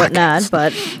case and whatnot,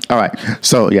 but... All right.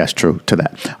 So, yes, true to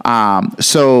that.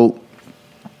 So...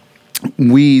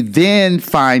 we then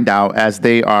find out as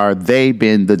they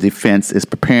being the defense is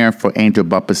preparing for Angel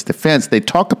Bumpus' defense, they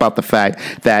talk about the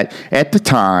fact that at the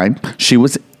time she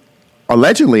was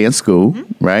allegedly in school,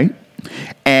 right?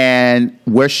 And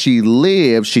where she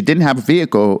lived, she didn't have a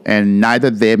vehicle, and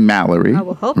neither did Mallory. I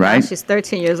will hope right? not. She's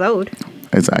 13 years old.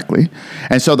 Exactly.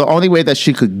 And so the only way that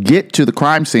she could get to the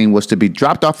crime scene was to be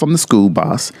dropped off from the school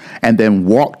bus and then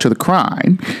walk to the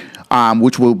crime.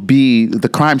 Which will be the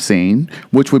crime scene,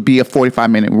 which would be a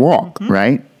 45-minute walk,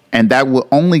 right? And that will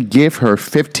only give her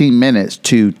 15 minutes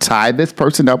to tie this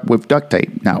person up with duct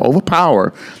tape. Now,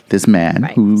 overpower this man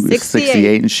who is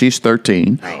 68 and she's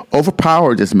 13. Right.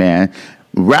 Overpower this man,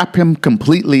 wrap him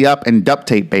completely up in duct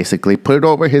tape, basically, put it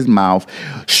over his mouth,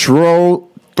 throw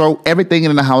everything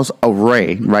in the house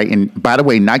away, right? And by the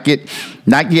way, not get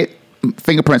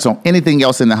fingerprints on anything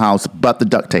else in the house but the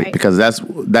duct tape, Right. because that's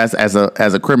as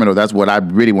a criminal, that's what I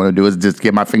really want to do, is just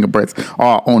get my fingerprints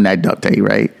all on that duct tape,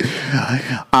 right?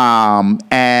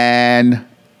 And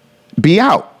be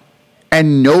out,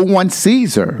 and no one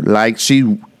sees her. Like,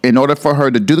 in order for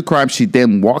her to do the crime, she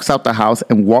then walks out the house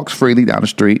and walks freely down the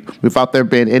street without there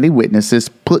being any witnesses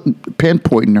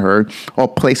pinpointing her or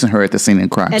placing her at the scene of the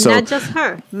crime. And So not just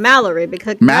her, Mallory,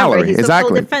 because Mallory, remember, he's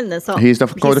exactly. the co-defendant. So He's the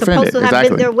co-defendant, supposed to have exactly.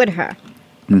 been there with her.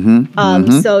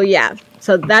 So yeah,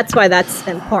 so that's why that's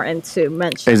important to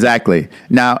mention. Exactly.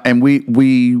 Now, and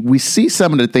we see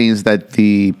some of the things that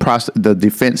the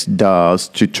defense does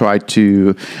to try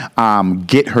to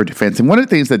get her defense. And one of the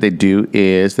things that they do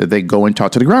is that they go and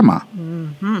talk to the grandma.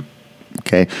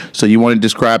 Okay. So you want to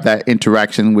describe that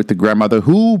interaction with the grandmother,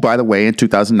 who, by the way, in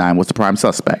 2009 was the prime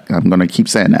suspect. I'm going to keep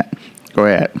saying that. Go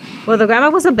ahead. Well, the grandma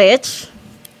was a bitch.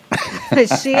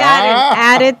 She had an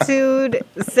attitude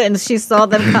since she saw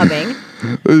them coming.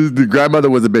 The grandmother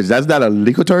was a bitch. That's not a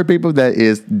legal term, people. That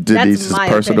is Denise's my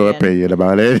personal opinion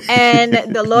about it.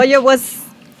 And the lawyer was,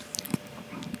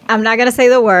 I'm not going to say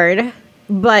the word,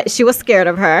 but she was scared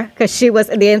of her because she was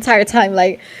the entire time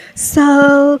like,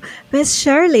 so, Miss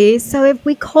Shirley, so if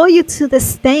we call you to the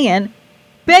stand,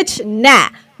 bitch, nah.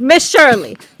 Miss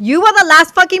Shirley, you were the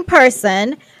last fucking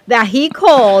person that he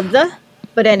called.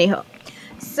 But anyhow,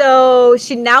 so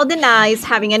she now denies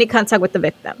having any contact with the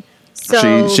victim.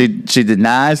 So she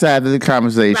denies having the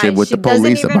conversation right, with the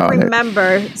police about it. She doesn't even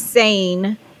remember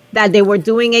saying that they were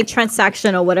doing a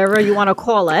transaction or whatever you want to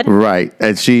call it. Right.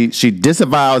 And she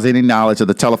disavows any knowledge of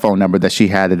the telephone number that she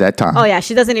had at that time. Oh, yeah.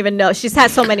 She doesn't even know. She's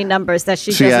had so many numbers that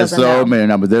she just has doesn't know. so many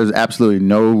numbers. There's absolutely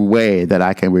no way that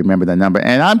I can remember that number.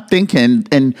 And I'm thinking,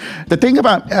 and the thing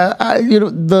about,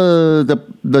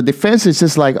 the defense is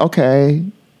just like, okay,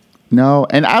 no.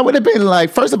 And I would have been like,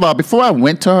 first of all, before I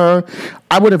went to her,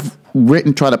 I would have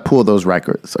try to pull those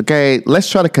records. Okay, let's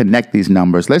try to connect these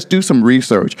numbers. Let's do some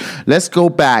research. Let's go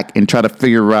back and try to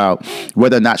figure out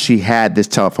whether or not she had this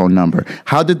telephone number.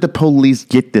 How did the police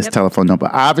get this telephone number?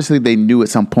 Obviously, they knew at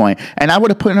some point. And I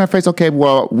would have put in her face, okay,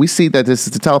 well, we see that this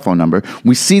is the telephone number.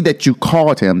 We see that you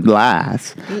called him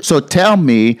last. So tell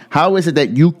me, how is it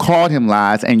that you called him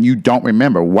last and you don't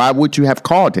remember? Why would you have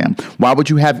called him? Why would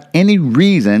you have any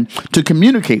reason to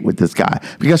communicate with this guy?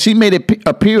 Because she made it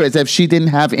appear as if she didn't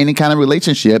have any kind of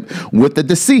relationship with the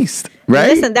deceased, right?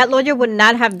 Listen, that lawyer would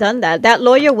not have done that. That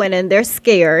lawyer went in there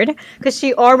scared because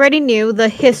she already knew the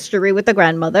history with the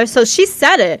grandmother. So she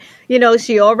said it. You know,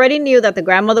 she already knew that the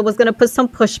grandmother was going to put some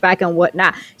pushback and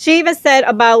whatnot. She even said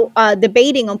about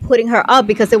debating on putting her up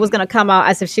because it was going to come out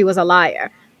as if she was a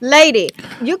liar. Lady,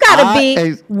 you got to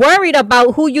be worried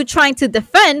about who you're trying to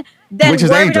defend than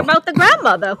worried Angel. about the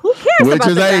grandmother. Who cares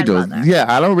about the Angel. grandmother? Yeah,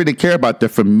 I don't really care about the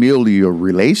familial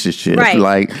relationship. Right.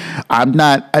 Like, I'm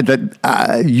not,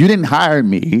 you didn't hire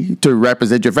me to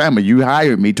represent your family. You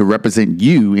hired me to represent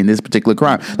you in this particular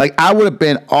crime. Like, I would have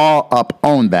been all up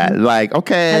on that. Like,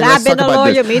 okay, And let's I've been talk a about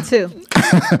lawyer, this. me too.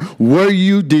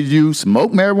 Did you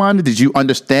smoke marijuana? Did you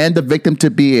understand the victim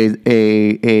to be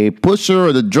a pusher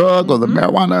or the drug or the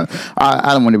marijuana?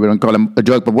 I don't want to call him a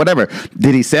drug, but whatever.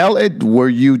 Did he sell it?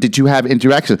 Did you have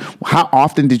interaction? How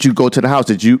often did you go to the house?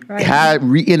 Did you have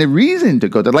any reason to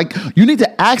go there? Like, you need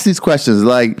to ask these questions.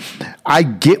 Like, I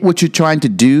get what you're trying to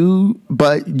do,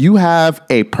 but you have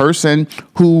a person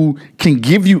who can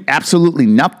give you absolutely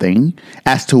nothing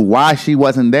as to why she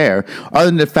wasn't there, other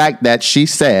than the fact that she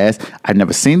says, I've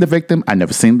never seen the victim, I've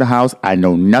never seen the house, I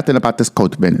know nothing about this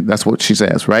co-defendant. That's what she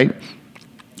says, right?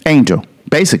 Angel,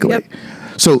 basically. Yep.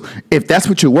 So if that's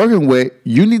what you're working with,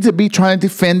 you need to be trying to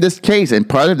defend this case. And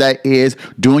part of that is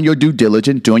doing your due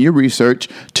diligence, doing your research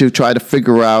to try to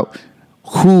figure out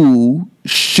who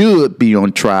should be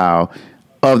on trial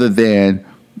other than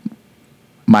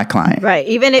my client. Right.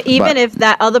 Even if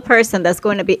that other person that's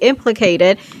going to be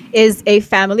implicated is a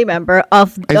family member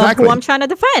of who I'm trying to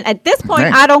defend. At this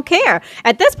point, I don't care.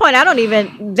 At this point,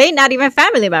 they're not even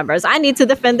family members. I need to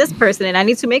defend this person, and I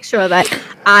need to make sure that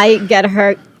I get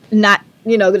her not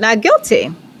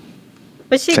guilty.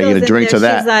 But she goes in there,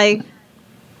 she's like,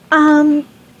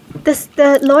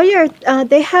 the lawyer,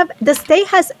 the state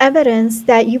has evidence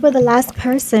that you were the last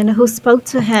person who spoke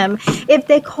to him. If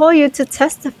they call you to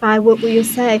testify, what will you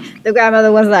say? The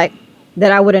grandmother was like,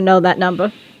 that I wouldn't know that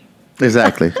number.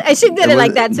 Exactly. And she did it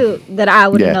like that too, that I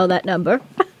wouldn't know that number.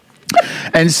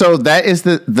 And so that is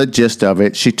the gist of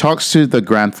it. She talks to the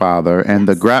grandfather, and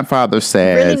the grandfather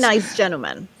says, really nice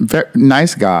gentleman. Very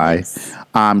nice guy. Yes.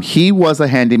 he was a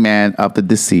handyman of the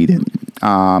decedent.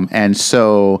 And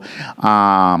so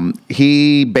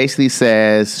he basically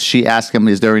says, she asked him,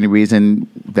 is there any reason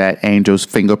that Angel's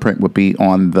fingerprint would be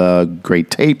on the gray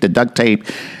tape, the duct tape?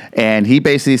 And he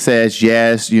basically says,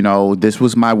 yes, this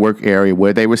was my work area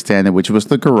where they were standing, which was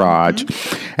the garage.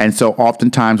 And so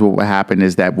oftentimes what would happen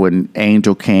is that when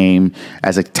Angel came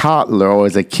as a toddler or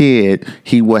as a kid,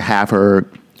 he would have her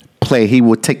play. He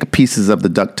would take pieces of the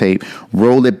duct tape,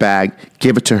 roll it back,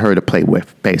 give it to her to play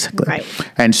with, basically. Right.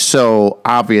 And so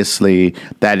obviously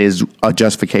that is a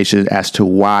justification as to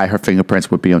why her fingerprints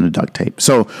would be on the duct tape.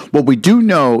 So what we do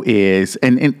know is,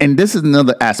 and this is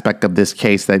another aspect of this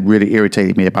case that really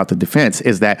irritated me about the defense,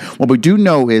 is that what we do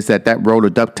know is that roll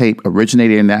of duct tape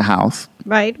originated in that house.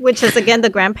 Right, which is again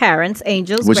the grandparents,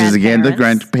 Angel's Which grandparents. is again the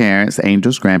grandparents,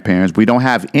 Angel's grandparents. We don't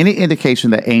have any indication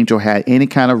that Angel had any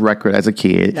kind of record as a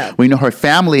kid. No. We know her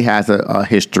family has a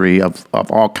history of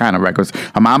all kind of records.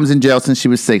 Her mom's in jail since she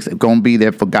was 6, going to be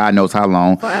there for God knows how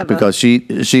long. Forever. Because she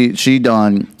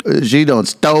done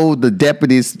stole the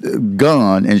deputy's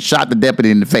gun and shot the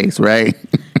deputy in the face, right?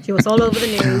 She was all over the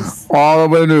news. All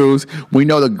over the news. We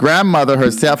know the grandmother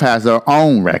herself has her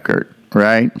own record.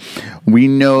 Right, we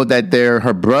know that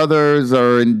her brothers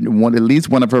are at least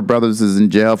one of her brothers is in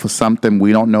jail for something.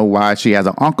 We don't know why. She has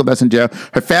an uncle that's in jail.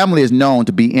 Her family is known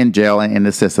to be in jail and in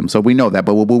the system, so we know that.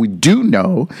 But what we do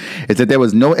know is that there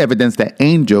was no evidence that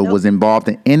Angel was involved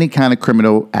in any kind of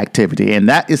criminal activity, and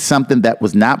that is something that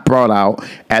was not brought out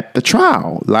at the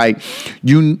trial. Like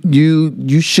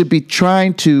you should be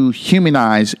trying to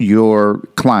humanize your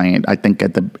client, I think,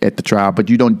 at the trial, but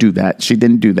you don't do that. She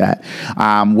didn't do that,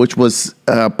 which was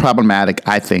problematic,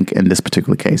 I think, in this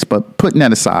particular case. But putting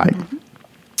that aside,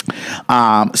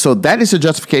 so that is a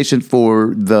justification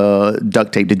for the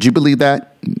duct tape. Did you believe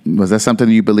that? Was that something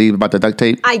you believe about the duct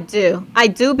tape? I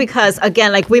do because,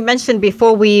 again, like we mentioned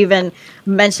before, we even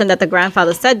mentioned that the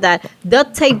grandfather said that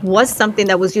duct tape was something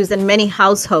that was used in many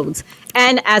households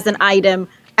and as an item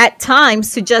at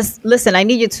times to just, listen, I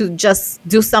need you to just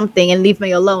do something and leave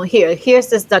me alone. Here's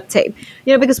this duct tape,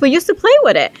 because we used to play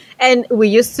with it. And we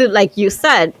used to, like you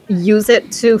said, use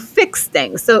it to fix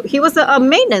things. So he was a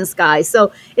maintenance guy.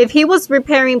 So if he was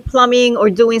repairing plumbing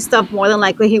or doing stuff, more than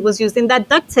likely he was using that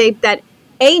duct tape that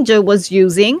Angel was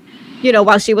using,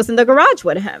 while she was in the garage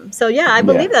with him. So yeah, I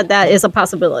believe that is a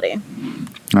possibility.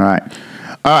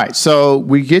 All right, so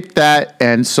we get that,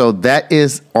 and so that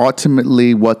is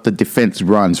ultimately what the defense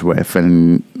runs with,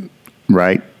 and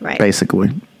right, basically.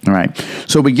 All right,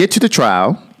 so we get to the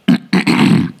trial.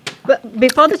 But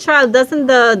before the trial, doesn't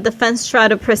the defense try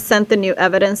to present the new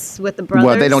evidence with the brothers?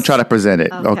 Well, they don't try to present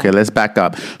it. Okay, let's back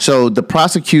up. So the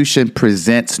prosecution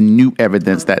presents new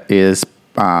evidence that is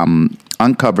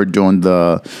uncovered during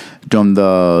the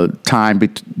time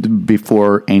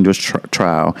before Angel's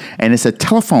trial, and it's a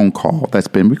telephone call that's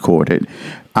been recorded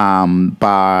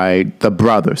by the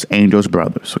brothers, Angel's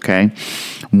brothers. Okay,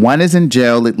 one is in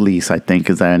jail at least, I think,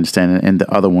 as I understand it, and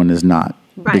the other one is not.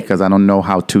 Right. Because I don't know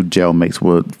how two jailmates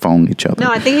would phone each other.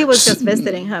 No, I think he was just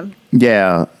visiting him.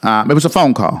 Yeah, it was a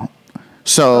phone call.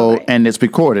 So, and it's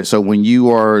recorded. So when you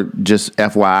are just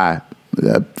FYI,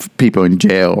 people in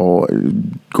jail or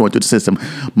going through the system,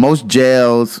 most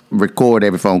jails record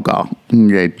every phone call.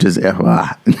 Yeah, just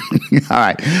FYI. All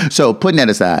right. So putting that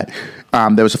aside,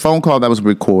 there was a phone call that was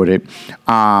recorded.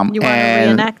 You want to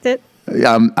reenact it?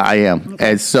 I am.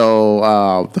 Okay. And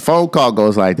so the phone call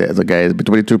goes like this, okay? It's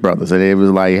between two brothers. And it was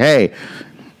like, hey,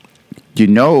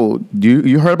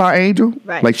 you heard about Angel?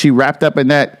 Right. Like she wrapped up in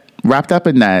that,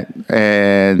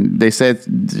 and they said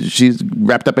she's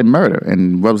wrapped up in murder.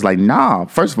 And Rob was like, nah,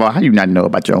 first of all, how do you not know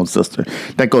about your own sister?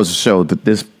 That goes to show that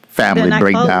this family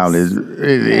breakdown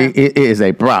is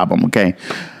a problem, okay?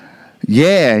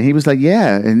 Yeah, he was like,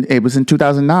 yeah, and it was in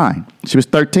 2009. She was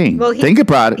 13. Well, think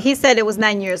about it. He said it was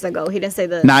 9 years ago. He didn't say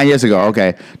 9 years ago,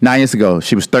 okay. 9 years ago,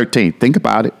 she was 13. Think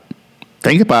about it.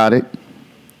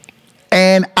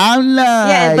 And I'm like...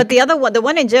 Yeah, but the other one, the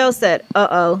one in jail said,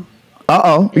 uh-oh.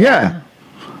 Yeah.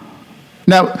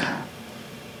 Now,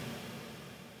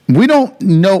 we don't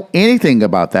know anything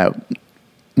about that.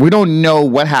 We don't know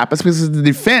what happens because the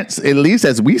defense, at least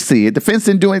as we see it, the defense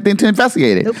didn't do anything to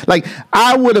investigate it. Nope. Like,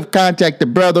 I would have contacted the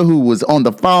brother who was on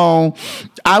the phone.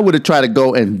 I would have tried to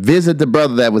go and visit the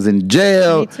brother that was in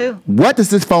jail. Me too. What does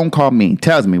this phone call mean?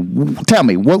 Tell me,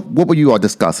 what were you all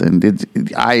discussing?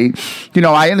 I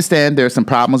understand there's some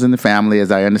problems in the family,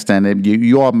 as I understand it.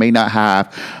 You all may not have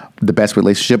the best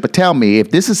relationship, but tell me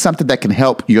if this is something that can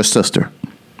help your sister.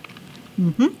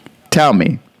 Mm-hmm. Tell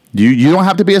me. You don't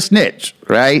have to be a snitch,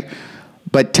 right?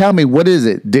 But tell me, what is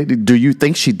it? Do you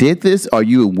think she did this? Are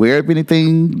you aware of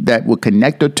anything that would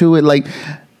connect her to it? Like,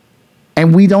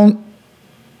 and we get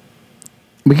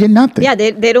nothing. Yeah,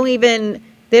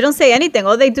 they don't say anything.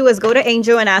 All they do is go to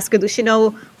Angel and ask her, does she know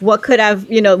what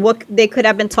they could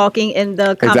have been talking in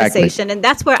the conversation? Exactly. And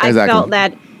that's where I felt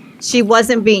that she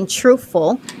wasn't being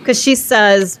truthful, because she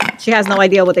says she has no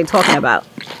idea what they're talking about.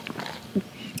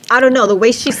 I don't know. The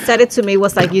way she said it to me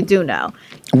was like, you do know.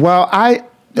 Well,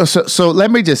 so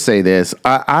let me just say this.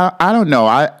 I don't know.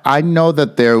 I know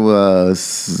that there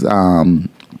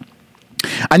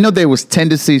was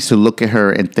tendencies to look at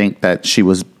her and think that she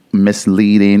was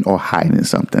misleading or hiding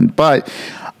something, but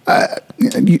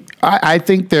I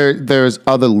think there's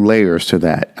other layers to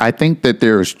that. I think that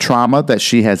there's trauma that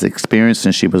she has experienced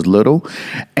since she was little,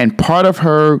 and part of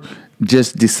her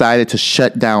just decided to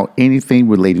shut down anything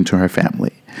relating to her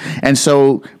family. And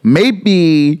so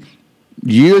maybe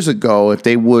years ago, if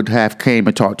they would have came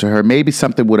and talked to her, maybe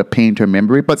something would have pained her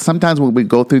memory. But sometimes when we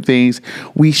go through things,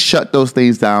 we shut those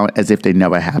things down as if they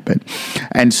never happened.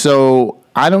 And so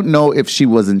I don't know if she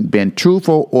wasn't being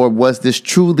truthful, or was this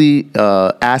truly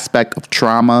aspect of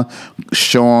trauma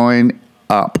showing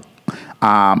up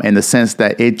in the sense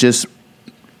that it just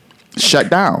shut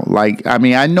down. Like, I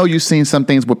mean, I know you've seen some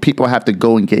things where people have to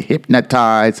go and get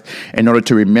hypnotized in order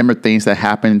to remember things that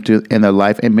happened in their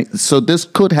life. And so this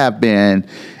could have been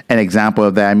an example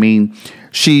of that. I mean,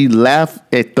 she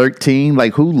left at 13.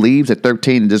 Like, who leaves at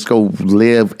 13 and just go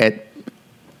live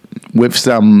with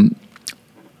some,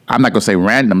 I'm not going to say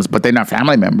randoms, but they're not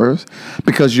family members,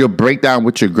 because your breakdown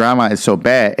with your grandma is so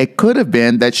bad. It could have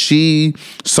been that she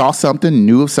saw something,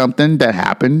 knew of something that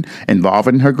happened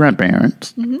involving her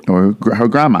grandparents or her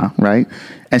grandma, right?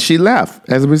 And she left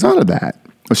as a result of that.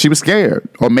 Or she was scared.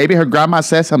 Or maybe her grandma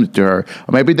said something to her.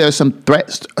 Or maybe there's some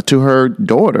threats to her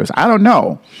daughters. I don't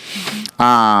know.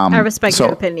 I respect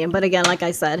your opinion, but again, like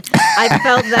I said, I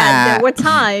felt that there were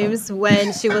times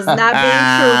when she was not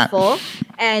being truthful,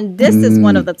 and this is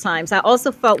one of the times. I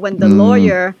also felt when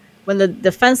the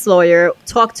defense lawyer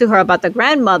talked to her about the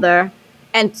grandmother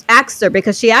and asked her,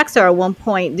 because she asked her at one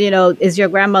point, do you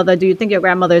think your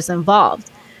grandmother is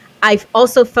involved? I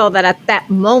also felt that at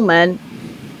that moment,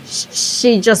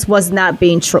 she just was not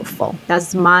being truthful.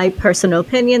 That's my personal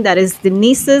opinion. That is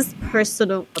Denise's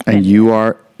personal opinion. And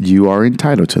you are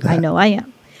entitled to that. I know I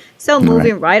am. So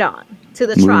moving right on to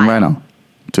the trial. Moving right on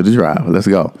to the trial. Let's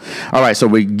go. All right. So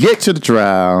we get to the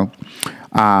trial.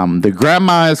 The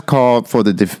grandma is called for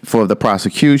the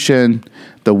prosecution.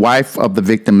 The wife of the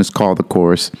victim is called, of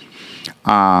course.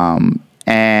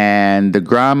 And the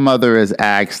grandmother is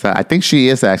asked, I think she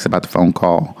is asked about the phone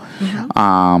call.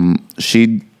 Mm-hmm.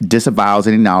 She disavows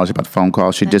any knowledge about the phone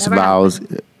call. She disavows,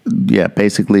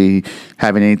 basically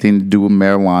having anything to do with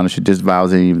marijuana. She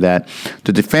disavows any of that.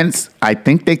 The defense, I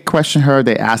think they question her.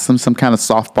 They ask them some kind of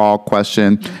softball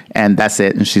question, and that's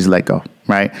it. And she's let go,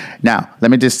 right? Now,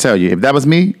 let me just tell you, if that was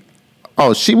me,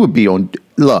 she would be on,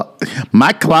 look,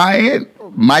 my client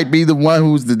might be the one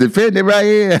who's the defendant right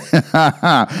here. But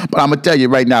I'm going to tell you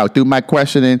right now, through my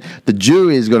questioning, the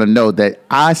jury is going to know that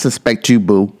I suspect you,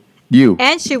 boo. You.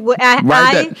 And she would.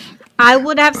 I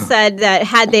would have said that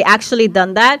had they actually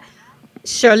done that,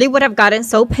 Shirley would have gotten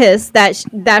so pissed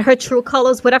that her true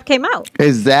colors would have came out.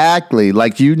 Exactly.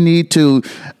 Like, you need to.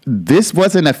 This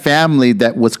wasn't a family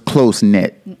that was close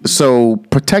knit. Mm-hmm. So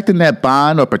protecting that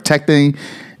bond or protecting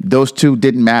those two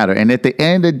didn't matter. And at the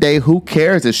end of the day, who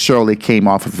cares if Shirley came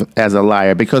off as a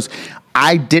liar? Because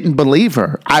I didn't believe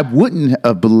her. I wouldn't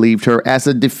have believed her as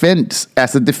a defense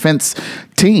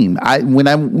team. When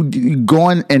I'm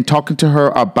going and talking to her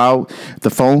about the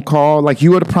phone call, like,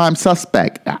 you were the prime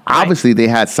suspect. Right. Obviously, they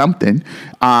had something.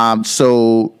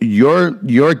 So your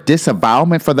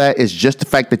disavowalment for that is just the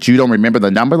fact that you don't remember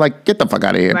the number. Like, get the fuck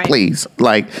out of here, please.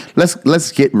 Like,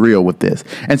 let's get real with this.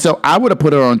 And so I would have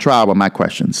put her on trial with my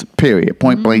questions. Period.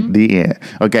 Point blank. The end.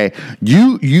 Okay.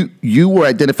 You were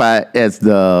identified as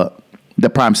the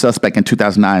prime suspect in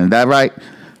 2009. Is that right?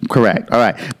 Correct. All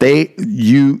right.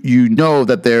 You know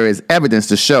that there is evidence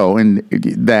to show and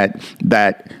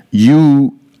that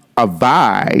you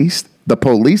advised the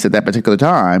police at that particular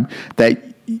time that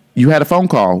you had a phone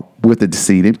call with the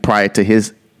decedent prior to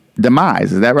his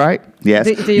demise. Is that right? Yes.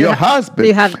 Do you have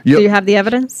the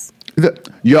evidence?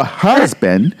 Your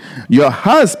husband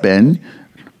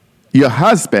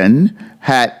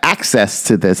had access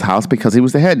to this house because he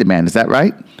was the handyman. Is that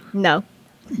right? No.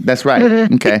 That's right.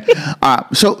 Okay.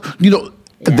 So,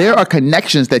 there are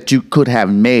connections that you could have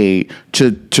made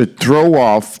to throw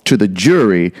off to the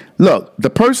jury. Look, the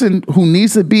person who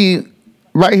needs to be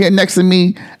right here next to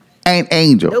me ain't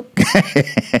Angel. Nope.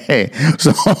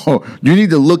 So you need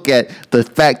to look at the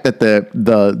fact that the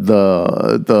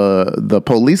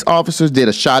police officers did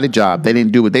a shoddy job. They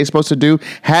didn't do what they're supposed to do.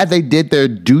 Had they did their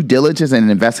due diligence and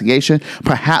investigation,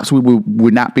 perhaps we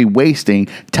would not be wasting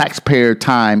taxpayer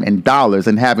time and dollars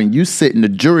and having you sit in the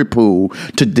jury pool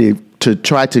to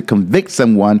try to convict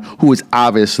someone who is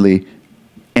obviously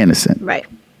innocent. Right.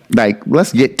 Like,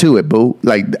 let's get to it, boo.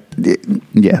 Like,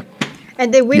 yeah.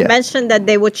 And did we mention that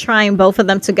they were trying both of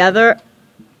them together?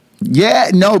 Yeah,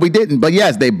 no, we didn't. But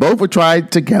yes, they both were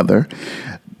tried together.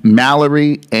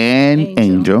 Mallory and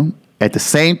Angel at the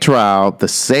same trial, the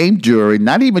same jury,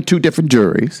 not even two different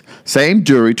juries, same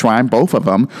jury trying both of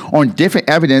them on different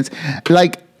evidence.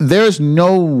 Like, there's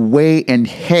no way in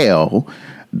hell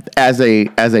as a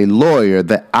lawyer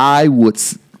that I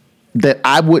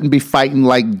wouldn't be fighting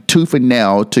like tooth and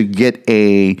nail to get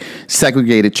a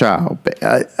segregated child.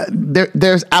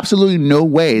 There's absolutely no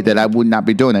way that I would not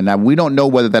be doing it. Now, we don't know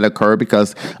whether that occurred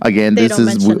because, again, they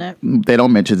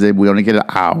don't mention it. We only get an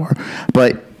hour.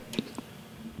 But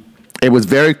it was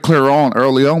very clear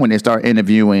early on when they started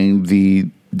interviewing the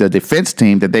defense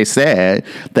team that they said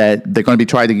that they're going to be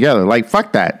tried together. Like,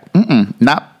 fuck that.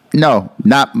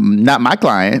 Not my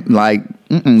client. Like,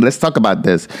 let's talk about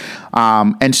this.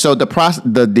 And so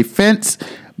the defense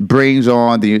brings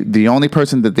on the only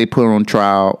person that they put on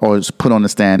trial or is put on the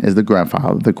stand is the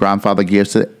grandfather. The grandfather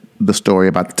gives the story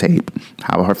about the tape,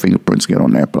 how her fingerprints get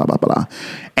on there, blah, blah, blah.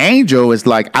 Angel is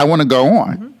like, I want to go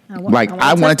on. I want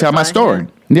to tell my story.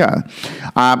 Yeah.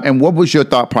 And what was your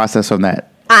thought process on that?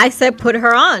 I said, put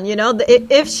her on.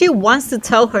 If she wants to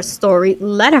tell her story,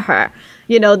 let her.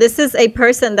 This is a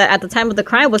person that at the time of the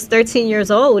crime was 13 years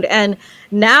old. And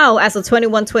now as a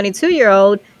 21,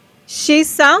 22-year-old, she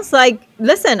sounds like,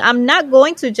 listen, I'm not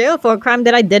going to jail for a crime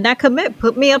that I did not commit.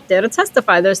 Put me up there to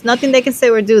testify. There's nothing they can say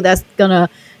or do that's going to,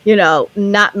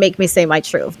 not make me say my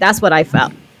truth. That's what I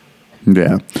felt.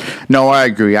 Yeah. No, I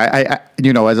agree. I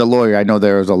as a lawyer, I know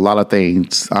there's a lot of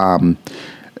things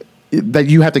that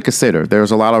you have to consider.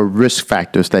 There's a lot of risk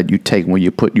factors that you take when you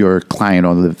put your client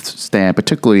on the stand,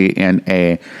 particularly in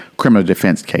a criminal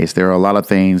defense case. There are a lot of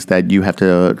things that you have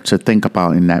to think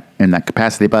about in that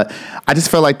capacity. But I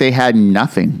just felt like they had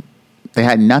nothing. They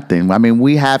had nothing. I mean,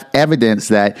 we have evidence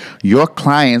that your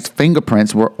client's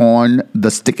fingerprints were on the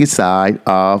sticky side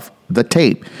of the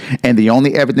tape. And the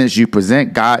only evidence you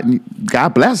present,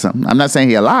 God bless him. I'm not saying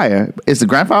he's a liar. It's the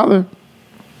grandfather.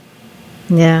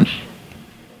 Yeah.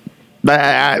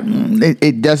 But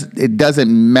it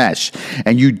doesn't mesh,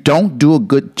 and you don't do a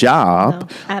good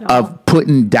job of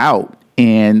putting doubt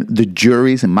in the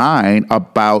jury's mind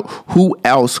about who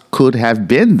else could have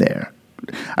been there.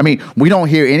 I mean, we don't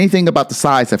hear anything about the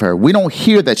size of her. We don't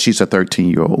hear that she's a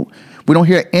 13-year-old. We don't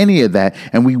hear any of that,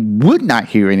 and we would not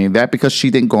hear any of that because she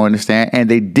didn't go on the stand, and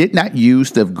they did not use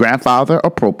the grandfather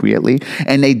appropriately,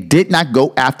 and they did not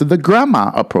go after the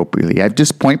grandma appropriately. At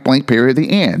just point blank, period, the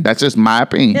end. That's just my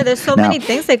opinion. Yeah, there's so many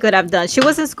things they could have done. She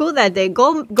was in school that day.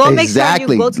 Go make sure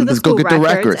you go to the school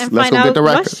records and find out,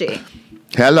 was she?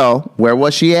 Hello, where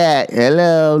was she at?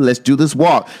 Hello, let's do this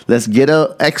walk. Let's get an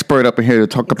expert up in here to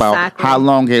talk about how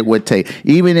long it would take.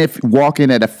 Even if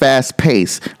walking at a fast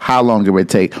pace, how long it would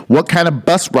take. What kind of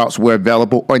bus routes were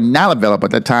available or not available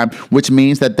at the time, which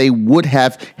means that they would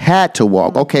have had to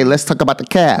walk. Okay, let's talk about the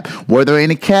cab. Were there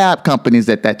any cab companies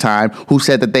at that time who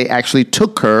said that they actually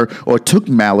took her or took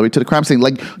Mallory to the crime scene?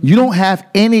 Like, you don't have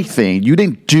anything. You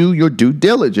didn't do your due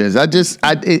diligence.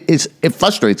 It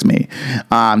frustrates me.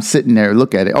 Sitting there,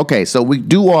 look at it. Okay, so we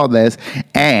do all this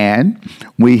and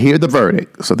we hear the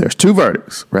verdict. So there's two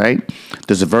verdicts, right?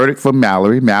 There's a verdict for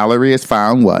Mallory. Mallory is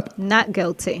found what? Not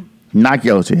guilty. Not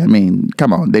guilty. I mean,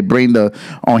 come on. They bring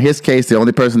on his case, the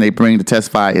only person they bring to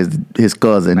testify is his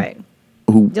cousin. Right.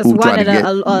 Who wanted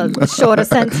a shorter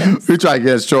sentence. Who tried to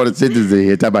get a shorter sentence in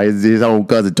here. Talking about his own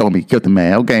cousin told me he killed the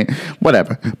man. Okay,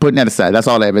 whatever. Putting that aside. That's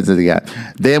all the evidence he got.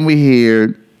 Then we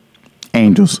hear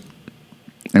Angel's.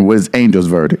 And what is Angel's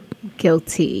verdict?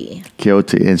 Guilty.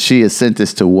 And she is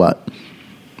sentenced to what?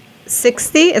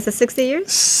 60? Is it 60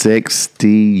 years? 60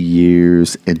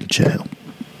 years in jail.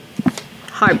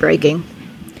 Heartbreaking.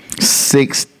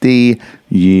 60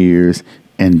 years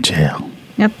in jail.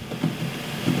 Yep.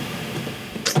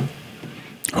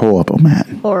 Horrible,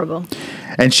 man. Horrible.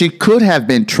 And she could have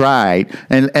been tried,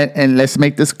 and let's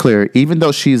make this clear, even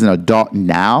though she's an adult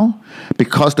now,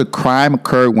 because the crime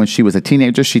occurred when she was a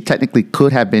teenager, she technically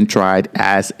could have been tried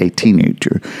as a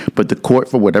teenager. But the court,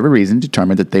 for whatever reason,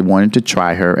 determined that they wanted to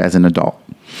try her as an adult.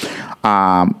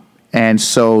 And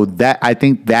so that, I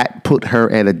think that put her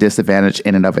at a disadvantage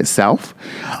in and of itself.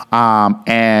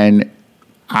 And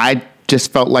I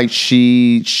just felt like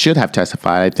she should have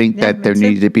testified. I think that there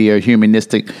needed to be a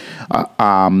humanistic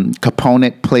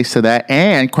component placed to that.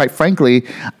 And quite frankly,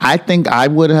 I think I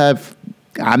would have,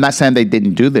 I'm not saying they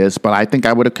didn't do this, but I think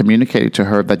I would have communicated to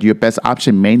her that your best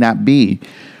option may not be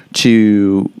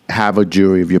to have a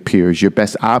jury of your peers. Your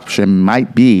best option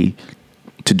might be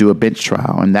to do a bench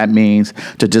trial. And that means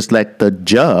to just let the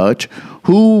judge,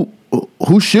 who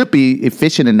should be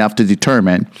efficient enough to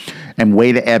determine and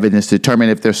weigh the evidence, determine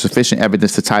if there's sufficient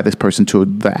evidence to tie this person to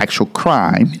the actual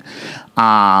crime,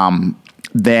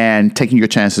 than taking your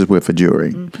chances with a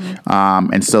jury.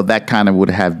 Mm-hmm. And so that kind of would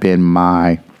have been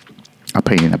my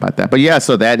opinion about that. But yeah,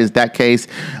 so that is that case,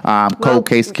 cold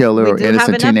case killer or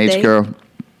innocent teenage girl.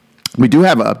 We do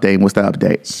have an update. What's the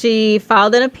update? She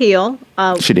filed an appeal,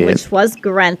 she did, which was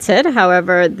granted.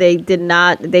 However, they did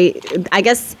not. I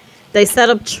guess they set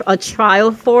up a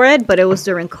trial for it, but it was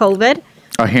during COVID.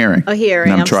 A hearing.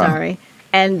 I'm sorry.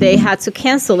 And they had to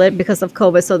cancel it because of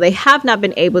COVID. So they have not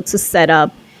been able to set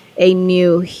up a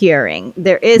new hearing.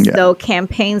 There is, though,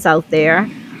 campaigns out there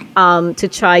to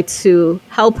try to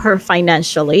help her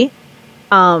financially.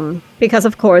 Because,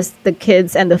 of course, the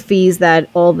kids and the fees that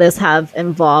all this have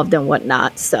involved and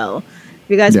whatnot. So if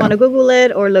you guys want to Google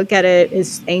it or look at it,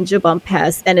 it's Angel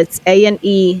Bumpus, and it's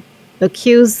A&E,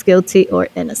 accused, guilty, or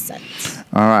innocent.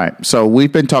 All right. So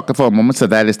we've been talking for a moment. So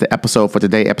that is the episode for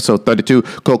today, episode 32,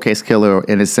 Cold Case Killer or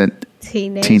Innocent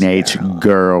Teenage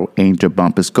Girl, Angel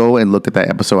Bumpus. Go and look at that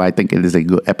episode. I think it is a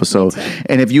good episode.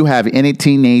 And if you have any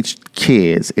teenage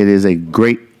kids, it is a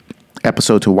great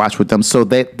episode to watch with them so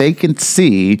that they can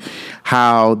see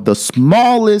how the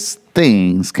smallest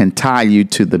things can tie you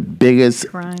to the biggest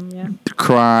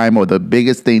crime or the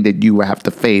biggest thing that you will have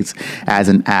to face as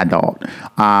an adult.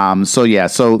 So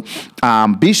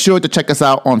be sure to check us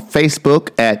out on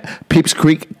Facebook at Peeps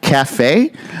Creek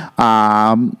Cafe.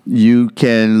 You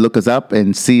can look us up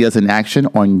and see us in action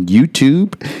on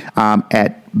YouTube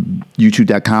at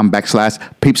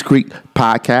youtube.com/Peeps Creek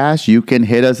Podcast. You can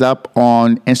hit us up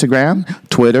on Instagram,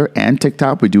 Twitter, and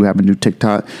TikTok. We do have a new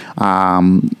TikTok.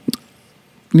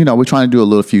 We're trying to do a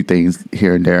little few things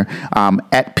here and there.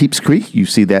 At Peeps Creek, you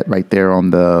see that right there on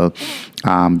the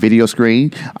video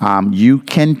screen. You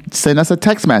can send us a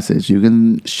text message. You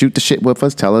can shoot the shit with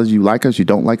us. Tell us you like us, you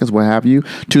don't like us, what have you.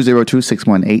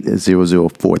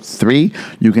 202-618-0043.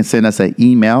 You can send us an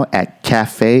email at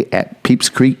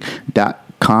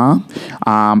cafe@peepscreek.com.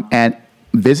 And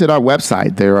visit our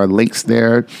website. There are links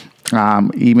there.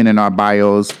 Even in our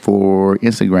bios for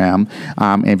Instagram.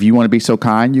 If you want to be so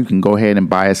kind, you can go ahead and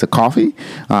buy us a coffee.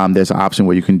 There's an option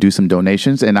where you can do some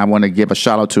donations. And I want to give a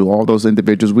shout out to all those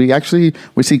individuals. We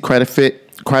see quite a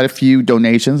few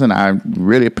donations, and I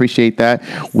really appreciate that.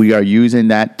 We are using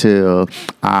that to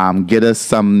get us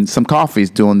some coffees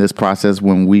during this process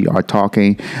when we are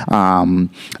talking and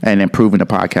improving the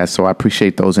podcast. So I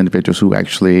appreciate those individuals who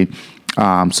actually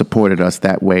supported us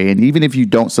that way. And even if you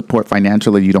don't support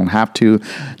financially, you don't have to.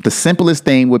 The simplest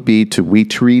thing would be to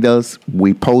retweet us,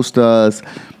 repost us,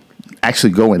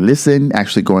 actually go and listen,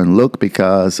 actually go and look,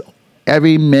 because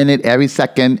every minute, every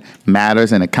second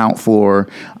matters and account for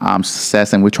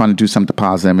success. And we're trying to do something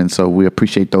positive. And so we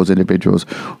appreciate those individuals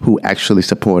who actually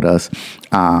support us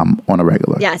on a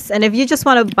regular. Yes. And if you just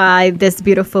want to buy this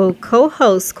beautiful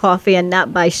co-host coffee and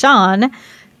not buy Sean,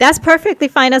 that's perfectly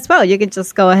fine as well. You can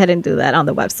just go ahead and do that on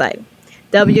the website,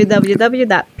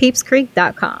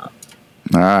 www.peepscreek.com.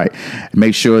 All right.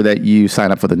 Make sure that you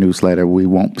sign up for the newsletter. We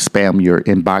won't spam your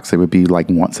inbox. It would be like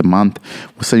once a month.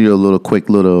 We'll send you a quick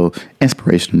little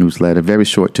inspirational newsletter, very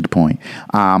short to the point.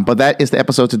 But that is the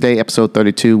episode today, episode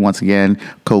 32. Once again,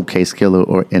 Cold Case Killer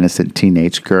or Innocent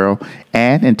Teenage Girl.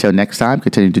 And until next time,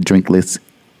 continue to drink,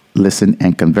 listen,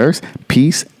 and converse.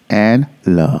 Peace and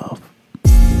love.